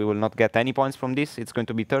 because we will not get any points from this. It's going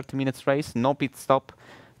to be 30 minutes race, no pit stop,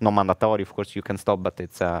 no mandatory. Of course, you can stop, but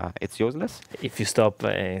it's useless. If you stop,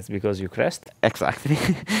 it's because you crashed. Exactly.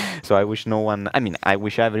 So I wish no one. I mean, I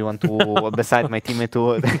wish everyone to, beside my teammate,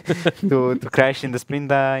 to crash in the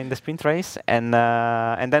sprint race, and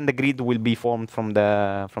then the grid will be formed from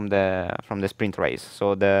the sprint race.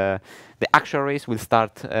 So the actual race will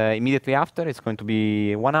start immediately after. It's going to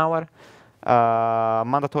be 1 hour,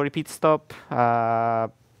 mandatory pit stop,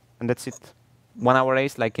 and that's it. 1 hour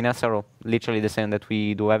race, like in SRO, literally the same that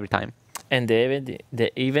we do every time. And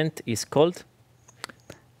the event is called?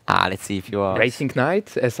 Let's see if you are... Racing Night,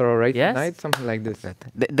 SRO Racing Yes. Night, something like this.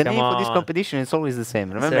 The Come name for this on. competition is always the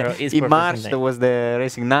same. Remember, SRO Esports in March Racing there Night. was the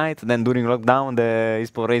Racing Night, then during lockdown the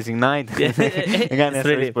Esports Racing Night. Again, It's SRO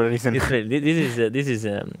really, Esports Racing it's Night. really, this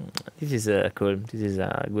is cool. This is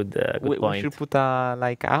a good We point. should put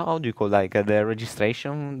like how do you call the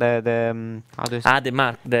registration, how do you say? The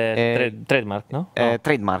mark, the trademark, no? No.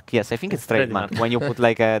 Trademark. Yes, I think it's Trademark. trademark when you put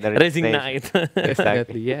like the Racing registration. Night.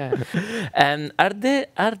 Exactly. Yeah. And are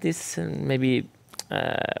these maybe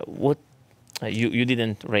what you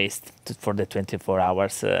didn't race for the 24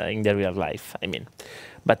 hours in the real life? I mean,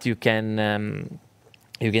 but you can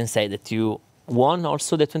say that you won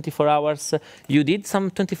also the 24 hours. You did some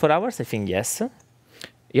 24 hours, I think. Yes.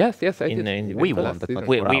 Yes, I In- did. in- We The won last the season.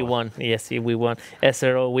 24 We hours. won. Yes, we won.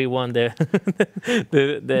 SRO, we won the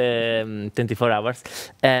the 24 hours.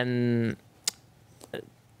 And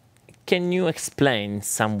can you explain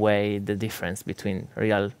some way the difference between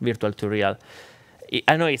virtual to real?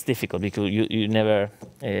 I know it's difficult because you never,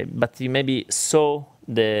 but you maybe saw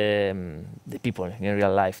the people in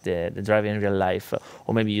real life, the driver in real life,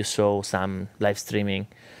 or maybe you saw some live streaming,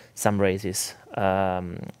 some races.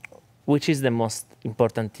 Which is the most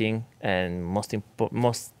important thing and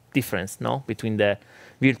most difference, no, between the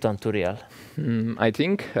virtual to real? I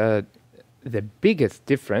think the biggest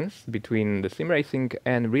difference between the sim racing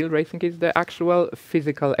and real racing is the actual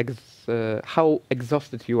physical, how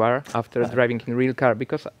exhausted you are after driving in real car.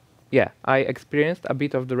 Because yeah, I experienced a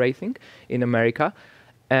bit of the racing in America,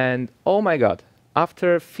 and oh my god,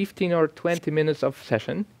 after 15 or 20 minutes of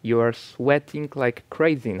session, you are sweating like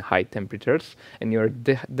crazy in high temperatures, and you're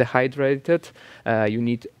dehydrated. You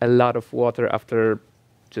need a lot of water after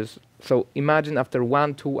just. So imagine after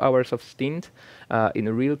 1-2 hours of stint in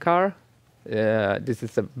a real car, this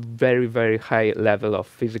is a very, very high level of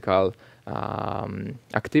physical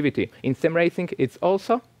activity. In sim racing, it's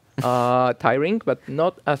also tiring, but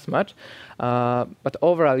not as much. But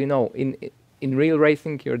overall, you know, in real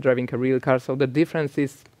racing, you're driving a real car, so the difference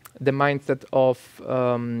is the mindset of,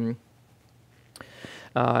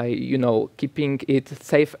 you know, keeping it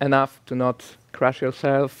safe enough to not crash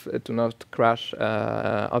yourself, to not crash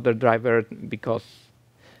other driver, because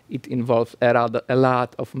it involves a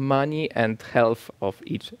lot of money and health of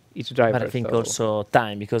each driver. But I think also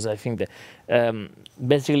time, because I think that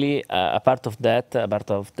basically a part of that, a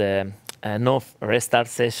part of the no restart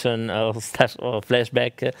session or stuff or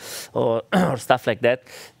flashback or stuff like that,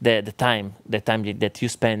 the time that you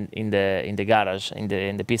spend in the garage,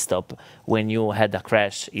 in the pit stop when you had a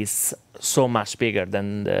crash is so much bigger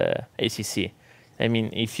than the ACC. I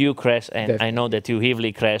mean, if you crash, and I know that you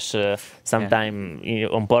heavily crash sometime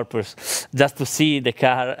on purpose, just to see the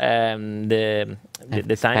car, the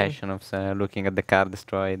time. Passion of looking at the car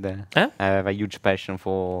destroyed. I have a huge passion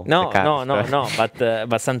for no, the car. No.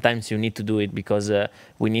 But sometimes you need to do it because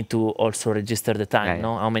we need to also register the time. Yeah,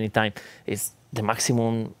 no, how many times is the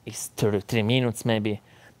maximum is 33 minutes maybe,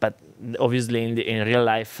 but obviously in real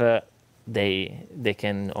life they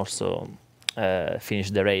can also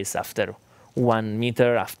finish the race after 1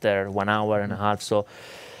 meter, after 1 hour and a half. So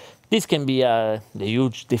this can be the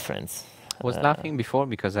huge difference. I was laughing before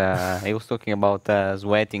because I was talking about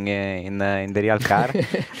sweating in the real car.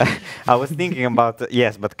 I was thinking about,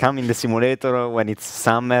 yes, but come in the simulator when it's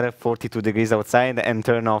summer, 42 degrees outside, and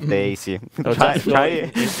turn off the AC.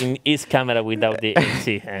 Try in his camera without the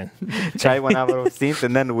AC. Try 1 hour of stint,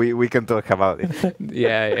 and then we can talk about it.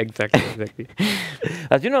 Yeah, exactly.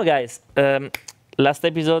 But you know, guys, last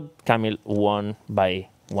episode, Kamil won by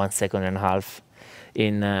 1.5 seconds.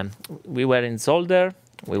 We were in Zolder.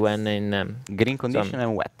 We went in green condition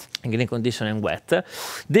and wet. Green condition and wet.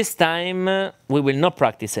 This time we will not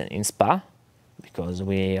practice in Spa because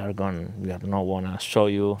we not wanna show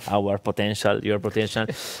you our potential, your potential,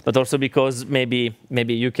 but also because maybe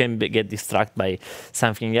you can get distracted by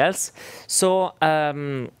something else. So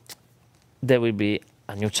there will be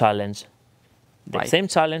a new challenge, the same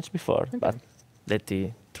challenge before, but let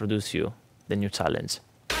me introduce you the new challenge.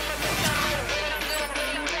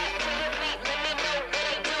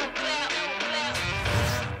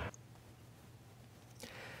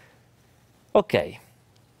 Okay,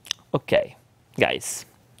 guys,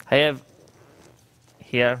 I have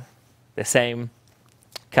here the same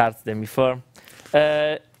cards than before.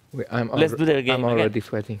 Let's do the game I'm already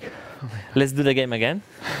sweating. Let's do the game again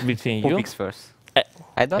between Who you. picks first?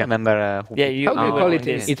 I don't remember who you. How do you call it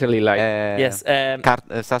in Italy? Like yes,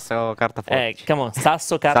 Sasso carta forbici. come on,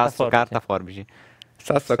 Sasso carta Sasso carta forbici.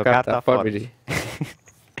 Sasso carta forbici.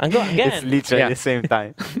 And go again. It's literally the same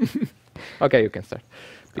time. Okay, you can start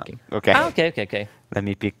picking. Okay. Okay. Let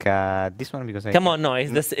me pick this one because Come on, no,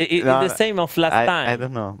 it's the same of last time. I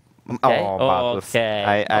don't know. Okay. Oh, Battles.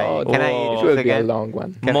 Okay. Can I It choose will be a again? long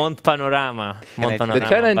one. Mont Panorama. The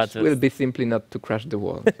challenge will be simply not to crash the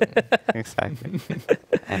wall. Exactly.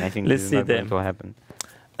 And I think Let's this is see not going them. to happen.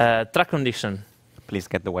 Track condition. Please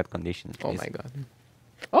get the wet conditions. Oh please. my god.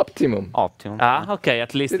 Optimum. Optimum. Okay,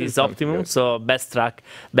 at least This is it's something optimum. good. So best track,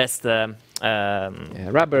 best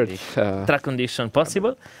Rubber. track condition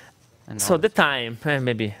possible. And So all the time,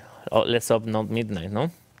 maybe, let's hope not midnight,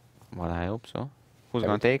 no? Well, I hope so. Who's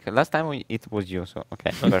going to take? Last time it was you, so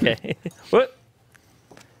okay. Okay. What?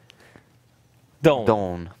 Dawn.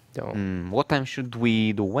 Dawn. Dawn. What time should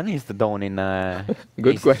we do? When is the dawn in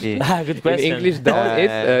Good ACC? question. Good In question. English, dawn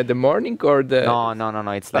is the morning or the.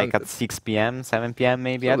 No. It's like at 6 p.m., 7 p.m.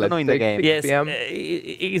 maybe. So I don't know in let's the take game. Yes, 6 p.m.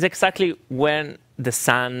 It's exactly when the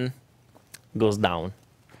sun goes down.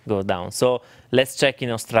 So let's check in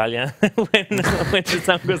Australia when the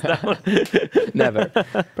sun goes down. Never.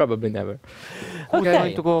 Probably never. Who's Okay.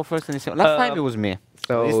 going to go first in this? Last time it was me.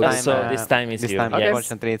 So This time it's this you. time, Yes.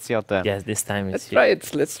 unfortunately, it's your turn. Yes, this time let's it's you. try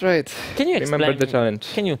it. Let's try it. Can you Remember explain? the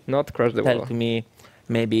challenge. Can you Not crash the tell wall. to me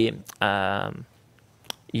maybe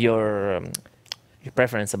your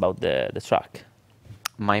preference about the track?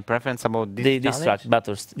 My preference about this This track, challenge?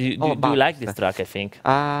 Battles. Do you like this track? I think.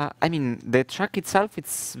 I mean, the track itself,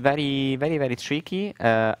 it's very, very, very tricky.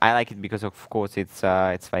 I like it because, of course, it's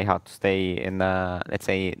very hard to stay in, let's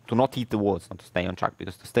say, to not hit the walls, not to stay on track.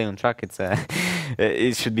 Because to stay on track, it's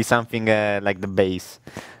it should be something like the base.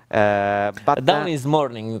 But Down is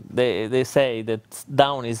morning. They say that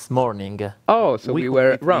down is morning. Oh, so we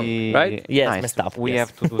were wrong, right? Yes, nice. messed up. We yes.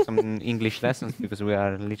 have to do some English lessons because we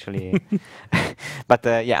are literally. But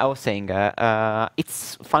yeah, I was saying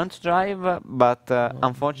it's fun to drive, but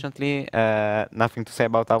unfortunately, nothing to say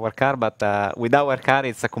about our car. But with our car,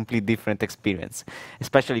 it's a complete different experience,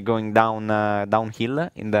 especially going downhill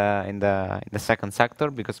in the second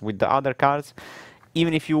sector. Because with the other cars,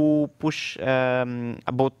 even if you push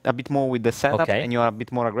a bit more with the setup and you are a bit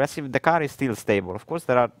more aggressive, the car is still stable. Of course,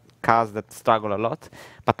 there are cars that struggle a lot,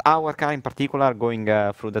 but our car in particular, going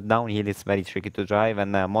through the downhill, is very tricky to drive,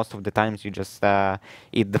 and most of the times you just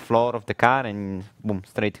hit the floor of the car and boom,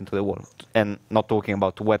 straight into the wall. And not talking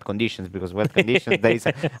about wet conditions, because wet conditions, there is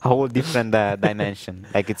a whole different dimension,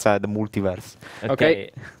 like it's the multiverse.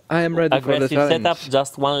 Okay, I am ready for the Aggressive challenge. setup,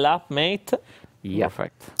 just one lap, mate. Yeah.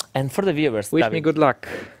 Perfect. And for the viewers, Wish David, me good luck.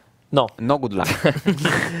 No. No good luck.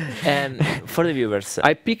 And for the viewers,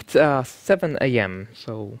 I picked 7 a.m.,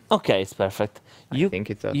 so okay, it's perfect. I think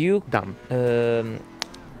it's dumb.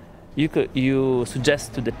 You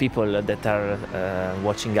suggest to the people that are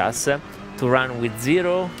watching us to run with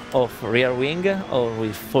 0 of rear wing or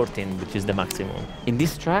with 14, which is the maximum In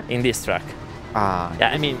this track? in this track.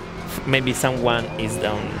 Yeah, I mean, maybe someone is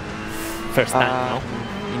down first time, no?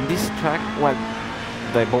 In this track, well,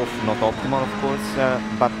 they're both not optimal, of course,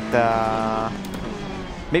 but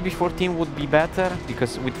maybe 14 would be better,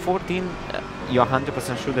 because with 14 you're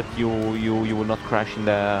 100% sure that you will not crash in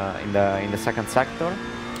the second sector.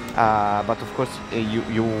 But of course,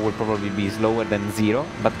 you will probably be slower than 0.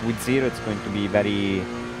 But with 0, it's going to be very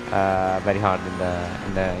hard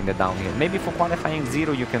in the downhill. Maybe for qualifying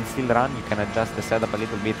 0, you can still run. You can adjust the setup a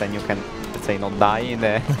little bit, and you can, let's say, not die in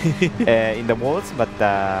the in the walls. But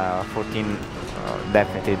 14,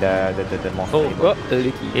 definitely the most. Oh,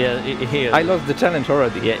 Yeah, here. I lost the challenge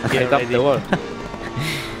already. Yeah, I tapped the wall.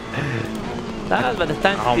 But the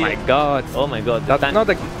time Oh my god. Oh my god. That's not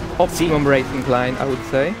a optimum racing line, I would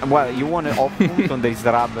say. Well, you want an optimum, so there is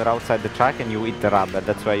the rubber outside the track, and you hit the rubber.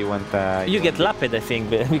 That's why you went. You get lapped, I think,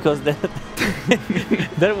 because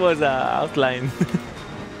there was a outline.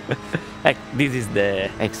 This is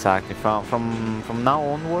the Exactly. From now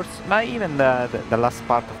onwards, but even the last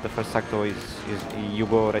part of the first sector is you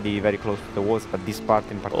go already very close to the walls. But this part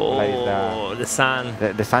in particular is the sun.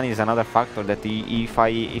 the sun is another factor that if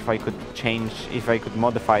I could change, if I could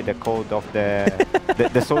modify the code of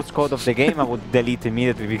the source code of the game, I would delete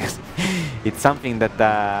immediately, because it's something that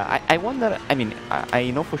I wonder. I mean,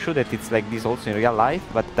 I know for sure that it's like this also in real life,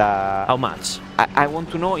 but How much? I want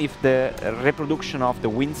to know if the reproduction of the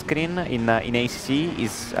windscreen in ACC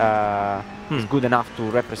is good enough to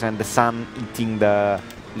represent the sun hitting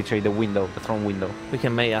literally the window, the front window. We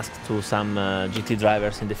can may ask to some GT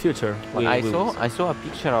drivers in the future. Well, I saw a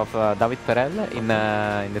picture of David Perel in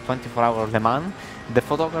the 24-hour Le Mans. The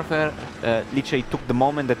photographer literally took the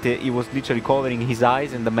moment that he was literally covering his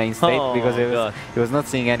eyes in the main stage, because he was not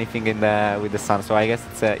seeing anything with the sun. So I guess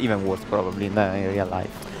it's even worse probably in real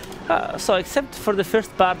life. So except for the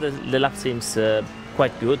first part, the lap seems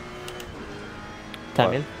quite good.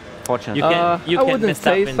 Kamil? Fortunately. You I can wouldn't mess up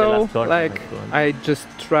say in the so. last corner, Like, but go on. I just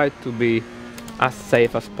try to be as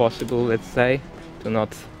safe as possible, let's say, to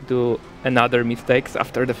not do another mistakes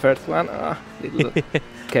after the first one. Little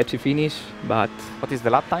catchy finish, but What is the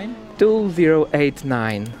lap time?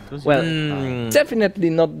 2089. Well, definitely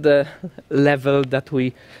not the level that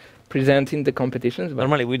we present in the competitions, but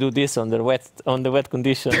Normally we do this on the wet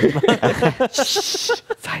condition.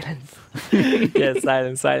 silence. Yes,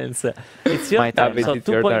 silence. It's your My turn. turn. So It's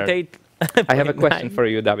your turn. 2.8. I have a question for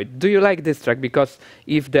you, David. Do you like this track? Because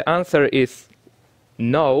if the answer is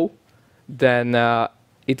no, then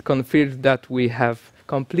it confirms that we have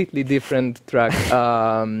completely different track.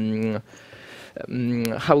 How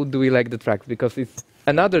do we like the track? Because it's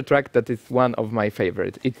another track that is one of my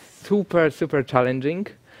favorites. It's super challenging,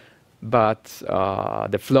 but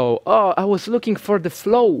the flow. Oh, I was looking for the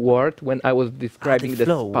flow word when I was describing the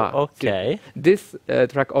flow. spa. Okay. This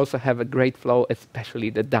track also have a great flow, especially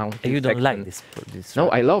the downhill. You don't section. like this No,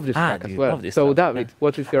 track? I love this track as you well. love this So, track, David,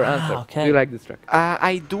 what is your answer? okay. Do you like this track?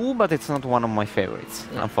 I do, but it's not one of my favorites,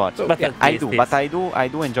 unfortunately. But yeah, at I least do, it's- but I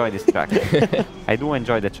do enjoy this track. I do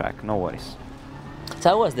enjoy the track. No worries. So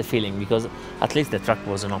how was the feeling? Because at least the track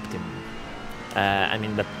was an optimum. I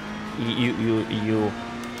mean, but you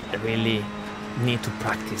really need to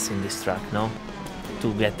practice in this track, no?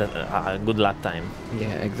 To get a good lap time.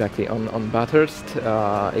 Yeah, exactly. On Bathurst,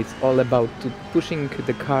 it's all about pushing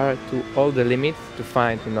the car to all the limits to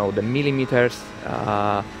find, the millimeters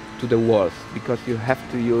to the walls, because you have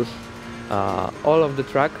to use all of the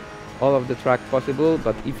track possible.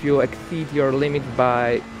 But if you exceed your limit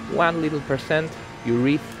by 1 little percent, you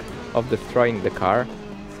risk of destroying the car,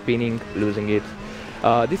 spinning, losing it.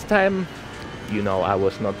 This time, I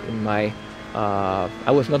was not in my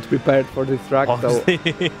I was not prepared for this track, so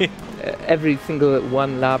every single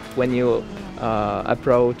one lap when you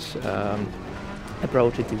approach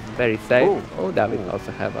it is very safe. David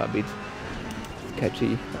also have a bit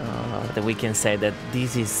sketchy. That we can say that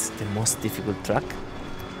this is the most difficult track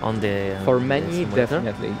on the for many,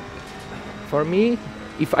 definitely. For me,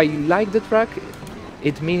 if I like the track,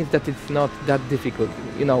 it means that it's not that difficult,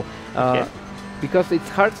 because it's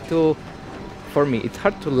hard to. For me, it's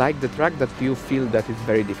hard to like the track that you feel that is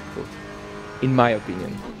very difficult, in my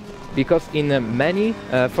opinion. Because in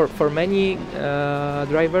for many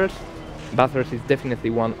drivers, Bathurst is definitely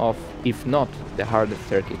one of, if not the hardest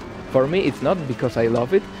circuit. For me, it's not because I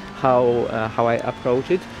love it, how I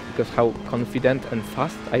approach it, because how confident and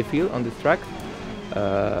fast I feel on this track.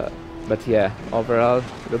 But yeah, overall,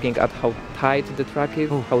 looking at how tight the track is,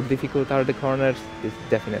 how difficult are the corners, this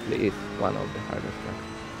definitely is one of the hardest tracks.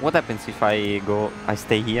 What happens if I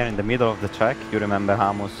stay here in the middle of the track? You remember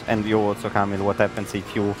Amos, and you also, Kamil. What happens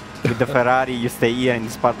if you, with the Ferrari, you stay here in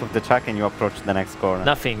this part of the track and you approach the next corner?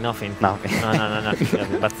 Nothing. Nothing. No,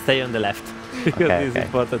 nothing. But stay on the left. Because it's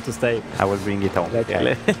important to stay. I will bring it home.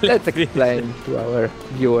 Let's explain to our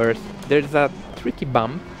viewers. There's a tricky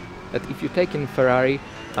bump that if you take in Ferrari,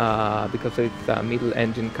 because it's a middle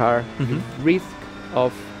engine car, you risk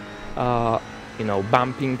of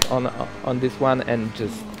bumping on this one and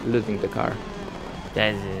just losing the car.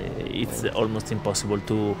 Yeah, it's almost impossible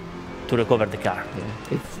to recover the car.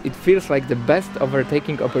 Yeah. It feels like the best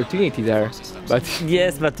overtaking opportunity there, but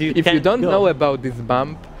yes, but if you don't know about this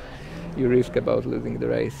bump, you risk about losing the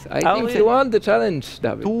race. I think you won the challenge,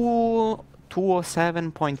 David.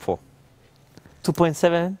 207.4.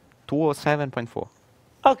 2.7? 207.4.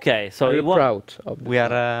 Okay, so are you proud of we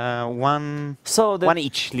are one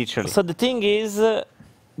each, literally. So the thing is,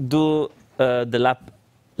 do the lap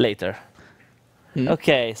later.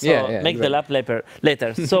 Okay, so make the lap later.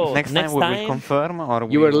 So next time we will confirm, or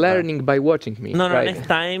you were learning by watching me. No, right? Next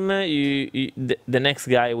time the next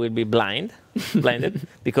guy will be blinded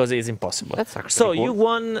because it's impossible. That's actually so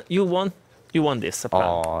cool. you won this.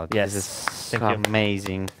 Oh, yes, this is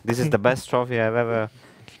amazing. This is the best trophy I've ever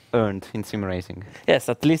earned in sim racing. Yes,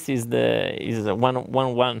 at least is a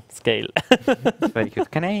 1-1 scale. Very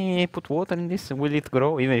good. Can I put water in this? Will it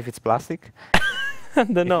grow even if it's plastic? I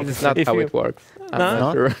don't know. It's not how it works. I'm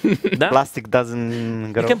not sure. Plastic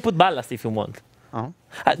doesn't grow. You can put ballast if you want. Oh.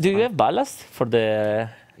 Do you have ballast for the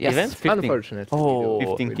event? 15. Unfortunately.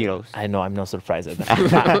 15 kilos. I know, I'm not surprised at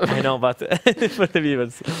that. I know, but for the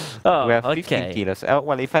viewers. Oh, we have 15 kilos.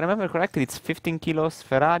 Well, if I remember correctly, it's 15 kilos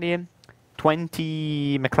Ferrari,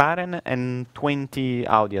 20 McLaren, and 20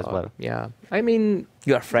 Audi as well. Yeah. I mean,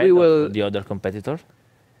 you're afraid of the other competitor?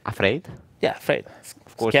 Afraid? Yeah, afraid.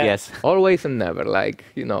 Of course, yes. Always and never. Like,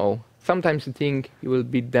 sometimes you think you will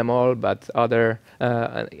beat them all, but and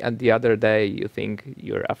the other day you think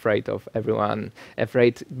you're afraid of everyone.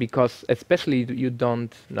 Afraid because especially you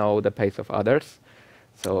don't know the pace of others.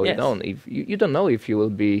 So yes. you don't know if you will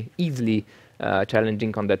be easily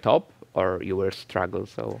challenging on the top or you will struggle.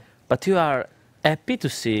 So. But you are happy to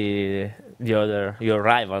see your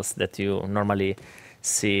rivals that you normally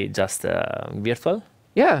see just virtual?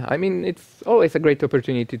 Yeah, I mean, it's always a great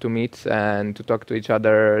opportunity to meet and to talk to each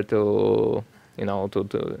other, to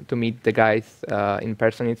meet the guys in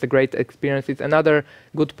person. It's a great experience. It's another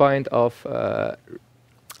good point of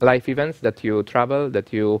live events, that you travel,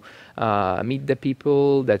 that you meet the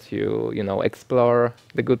people, that you explore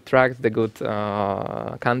the good tracks, the good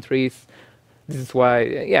countries. This is why,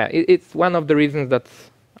 it's one of the reasons that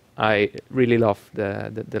I really love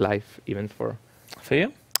the live events for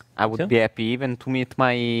you. I would be happy even to meet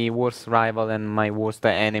my worst rival and my worst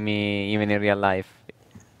enemy even in real life,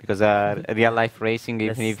 because real life racing,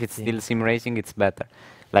 even if it's still sim racing, it's better.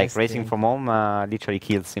 Like racing from home literally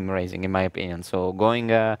kills sim racing, in my opinion. So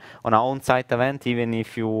going on an on-site event, even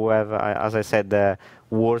if you have, as I said, the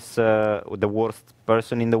worst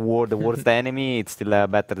person in the world, the worst enemy, it's still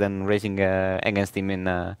better than racing against him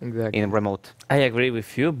in remote. I agree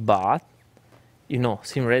with you, but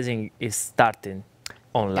sim racing is starting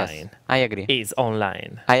online. Yes, I agree. It's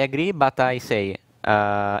online. I agree, but I say,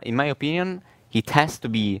 in my opinion, it has to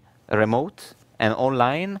be remote and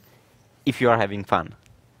online if you are having fun.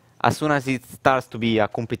 As soon as it starts to be a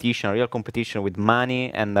competition, a real competition with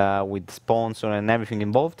money and with sponsor and everything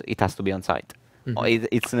involved, it has to be on site.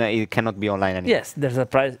 It cannot be online anymore. Yes, there's a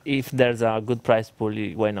price. If there's a good price pool,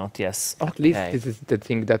 why not? Yes. At least this is the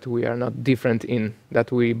thing that we are not different in,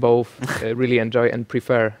 that we both really enjoy and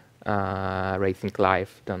prefer racing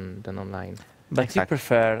live than online. But Exactly. you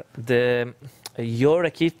prefer your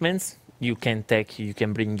equipments? You can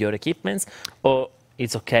bring your equipments, or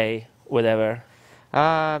it's okay, whatever.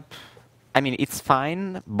 I mean, it's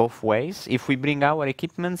fine both ways. If we bring our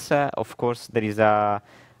equipments, of course, there is a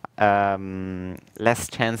less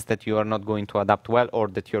chance that you are not going to adapt well or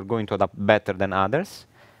that you're going to adapt better than others.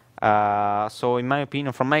 So in my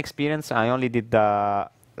opinion, from my experience, I only did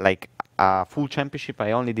like a full championship.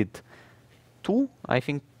 I only did two, I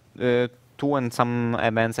think, two and some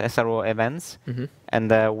events, SRO events,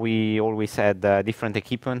 and we always had different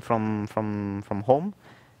equipment from home.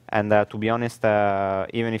 And to be honest,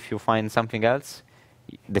 even if you find something else,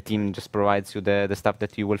 the team just provides you the stuff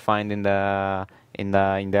that you will find in the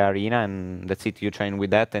arena, and that's it. You train with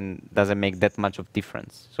that, and doesn't make that much of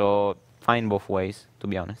difference. So fine both ways, to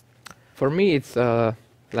be honest. For me, it's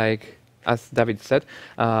like as David said,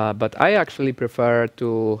 but I actually prefer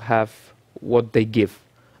to have what they give.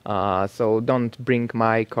 So don't bring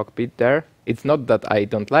my cockpit there. It's not that I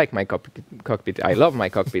don't like my cockpit. I love my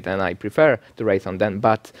cockpit and I prefer to race on them.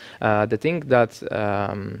 But the thing that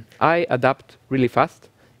I adapt really fast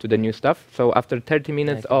to the new stuff. So after 30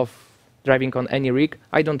 minutes of driving on any rig,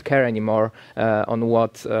 I don't care anymore on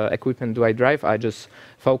what equipment do I drive. I just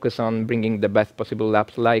focus on bringing the best possible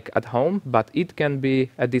laps like at home. But it can be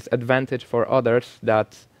a disadvantage for others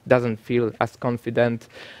that doesn't feel as confident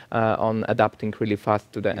on adapting really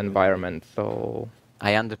fast to the environment. So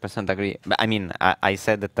I 100% agree. But I mean, I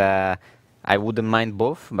said that I wouldn't mind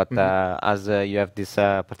both, but as you have this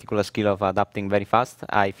particular skill of adapting very fast,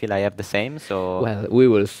 I feel I have the same. So well, we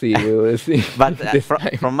will see. We will see. But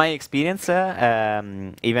from my experience,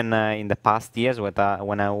 even in the past years,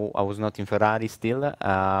 when I was not in Ferrari still,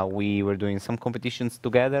 we were doing some competitions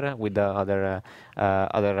together with the other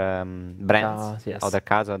brands, yes. other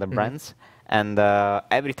cars, other brands. And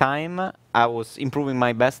every time I was improving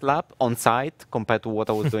my best lap on site compared to what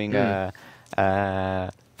I was doing from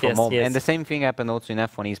home. Yes. And the same thing happened also in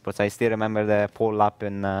F1 Esports. I still remember the pole lap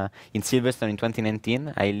in Silverstone in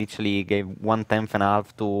 2019. I literally gave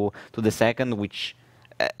 1/10.5 to the second, which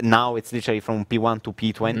now it's literally from P1 to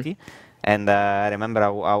P20. And I remember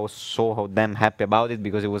I was so damn happy about it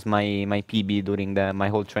because it was my PB during my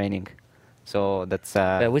whole training. So that's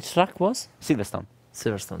Which track was? Silverstone.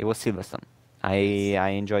 Silverstone. It was Silverstone. I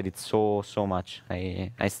enjoyed it so much.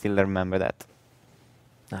 I still remember that.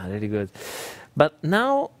 Really good. But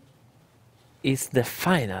now is the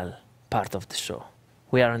final part of the show.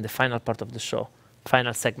 We are in the final part of the show.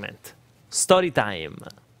 Final segment. Story time.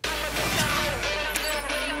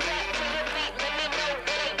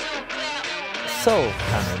 So,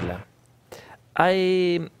 Camille,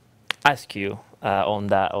 I ask you on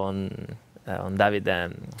David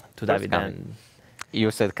to David Camille. and You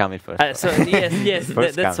said Camille first. so yes,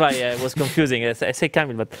 First that's Camille. why I was confusing. I say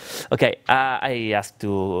Camille, but okay. I asked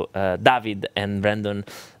to David and Brandon,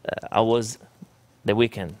 how was the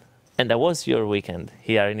weekend, and how was your weekend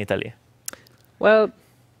here in Italy? Well,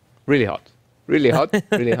 really hot. Really hot.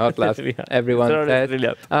 Really hot last. Really hot. Everyone said. Really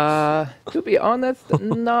hot. To be honest,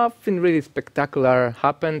 nothing really spectacular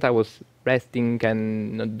happened. I was resting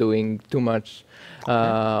and not doing too much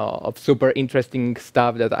of super interesting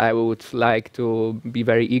stuff that I would like to be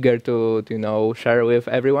very eager to share with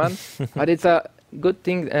everyone. But it's a good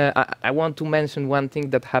thing. I want to mention one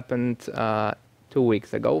thing that happened 2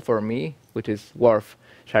 weeks ago for me, which is worth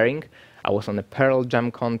sharing. I was on a Pearl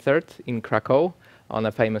Jam concert in Krakow on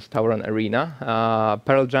a famous Tauron arena.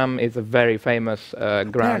 Pearl Jam is a very famous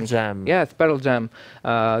grunge. Pearl Jam. Yes, Pearl Jam,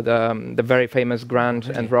 the very famous grunge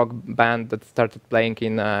and rock band that started playing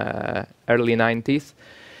in early 90s.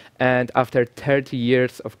 And after 30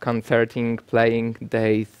 years of concerting, playing,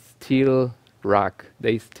 they still rock.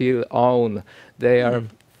 They still own. They are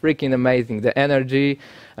freaking amazing. The energy,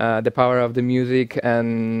 the power of the music,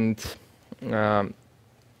 and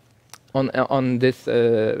on this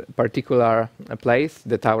particular place,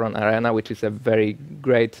 the Tauron Arena, which is a very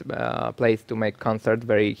great place to make concert,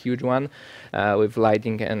 very huge one, with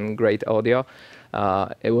lighting and great audio.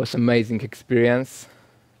 It was amazing experience.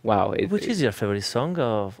 Wow. Which is your favorite song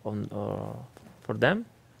for them?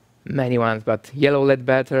 Many ones, but Yellow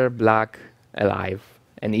Ledbetter, Black, Alive,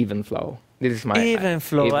 and Even Flow. This is my Even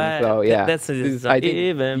Flow. Even Flow, yeah. That's I think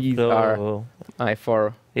Even these Flow. are my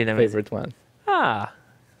four favorite ones. Ah,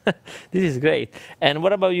 This is great. And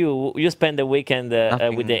what about you? You spend the weekend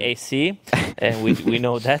with the AC, and we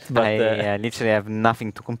know that. But I literally have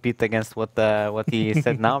nothing to compete against what he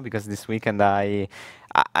said now, because this weekend I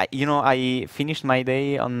finished my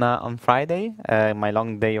day on Friday, my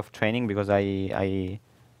long day of training, because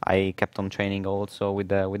I kept on training also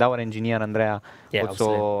with our engineer Andrea, Yeah,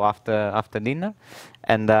 also after dinner.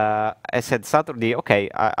 And I said Saturday, okay,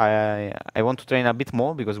 I want to train a bit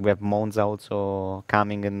more, because we have Monza also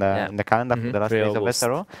coming in the calendar for the last days of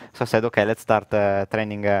SRO. So I said, okay, let's start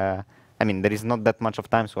training. I mean, there is not that much of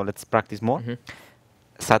time, so let's practice more.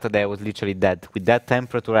 Saturday I was literally dead. With that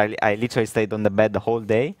temperature, I literally stayed on the bed the whole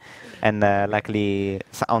day. And luckily,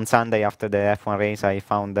 on Sunday after the F1 race, I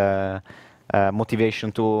found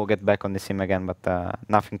motivation to get back on the sim again, but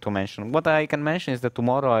nothing to mention. What I can mention is that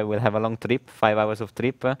tomorrow I will have a long trip, 5 hours of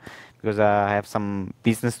trip, because I have some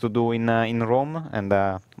business to do in Rome, and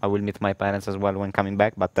I will meet my parents as well when coming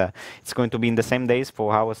back. But it's going to be in the same days,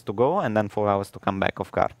 4 hours to go and then 4 hours to come back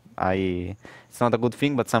of car. It's not a good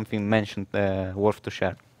thing, but something mentioned worth to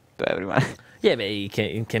share to everyone. yeah, but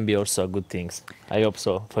it can be also good things. I hope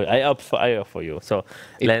so. I hope for you. So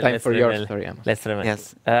It's time for your story, Emma. let's remember.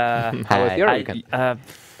 Yes. How was your weekend?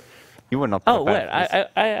 You were not Oh, prepared where? for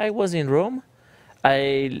this. I was in Rome.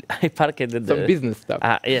 I parked the Some business stuff.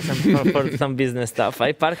 yeah, for some business stuff.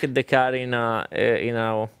 I parked the car in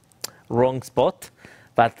a wrong spot,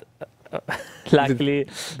 but luckily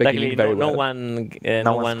Beginning very no well. one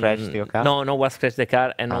No one scratched your car? No one scratched the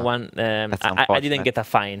car, and no one. That's I didn't unfortunate. get a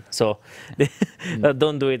fine, so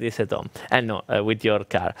don't do it this at home. And no, with your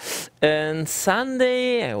car. And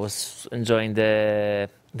Sunday I was enjoying the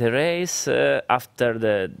race after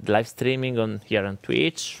the live streaming here on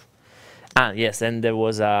Twitch. Yes, and there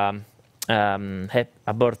was a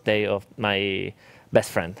birthday of my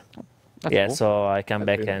best friend. That's Yeah, cool. so I come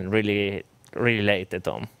That's back really and really late at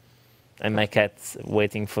home. And my cat's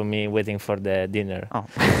waiting for me, waiting for the dinner. Oh.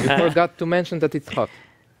 You forgot to mention that it's hot.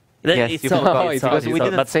 Yes, It's you so forgot, hot, it's it's because hot, we it's hot,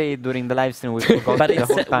 didn't but say it during the live stream. We forgot but the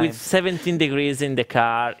it's, whole time. with 17 degrees in the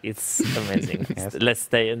car, it's amazing. Yes. Let's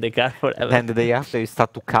stay in the car forever. Then the day after, you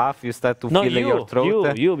start to cough, you start to no, feel your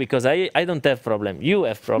throat. you, because I don't have problem. You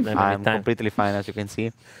have problem every I'm time. completely fine, as you can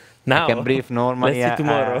see. Now, I can breathe normally. Let's see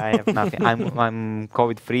tomorrow. I have nothing. I'm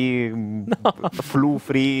COVID-free,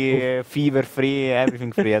 flu-free, fever-free,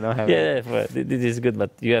 everything free. I don't have yeah, well, this is good,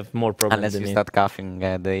 but you have more problems unless than you me. start coughing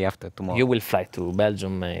the day after tomorrow. You will fly to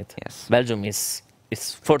Belgium, mate. Yes. Belgium is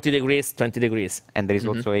 40 degrees, 20 degrees. And there is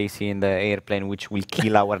also AC in the airplane, which will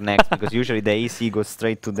kill our necks, because usually the AC goes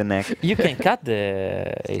straight to the neck. You can cut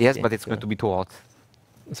the AC. Yes, but it's going to be too hot.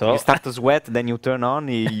 So You start to sweat, then you turn on,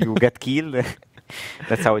 you get killed.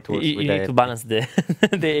 That's how it works. you with need the to balance the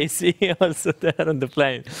the AC also there on the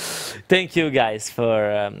plane. Thank you guys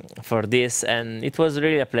for this, and it was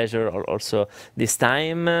really a pleasure also this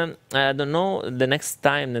time. I don't know the next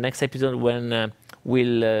episode when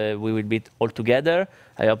we will be all together.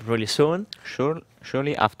 I hope really soon.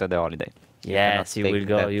 Surely after the holiday. Yes, you take will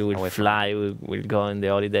go. that You will away from fly. We will go on the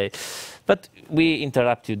holiday, but we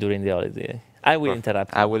interrupt you during the holiday. I will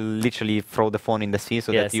interrupt. I will literally throw the phone in the sea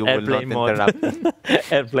so Yes, that you will not airplane mode.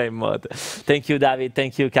 interrupt. Airplane mode. Thank you, David.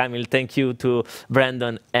 Thank you, Camille. Thank you to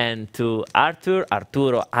Brandon and to Arthur.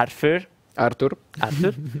 Arthur. Arthur. Arthur.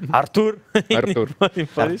 In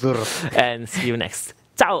Polish. Arthur. And see you next.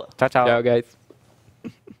 Ciao. Ciao, ciao. Ciao, guys.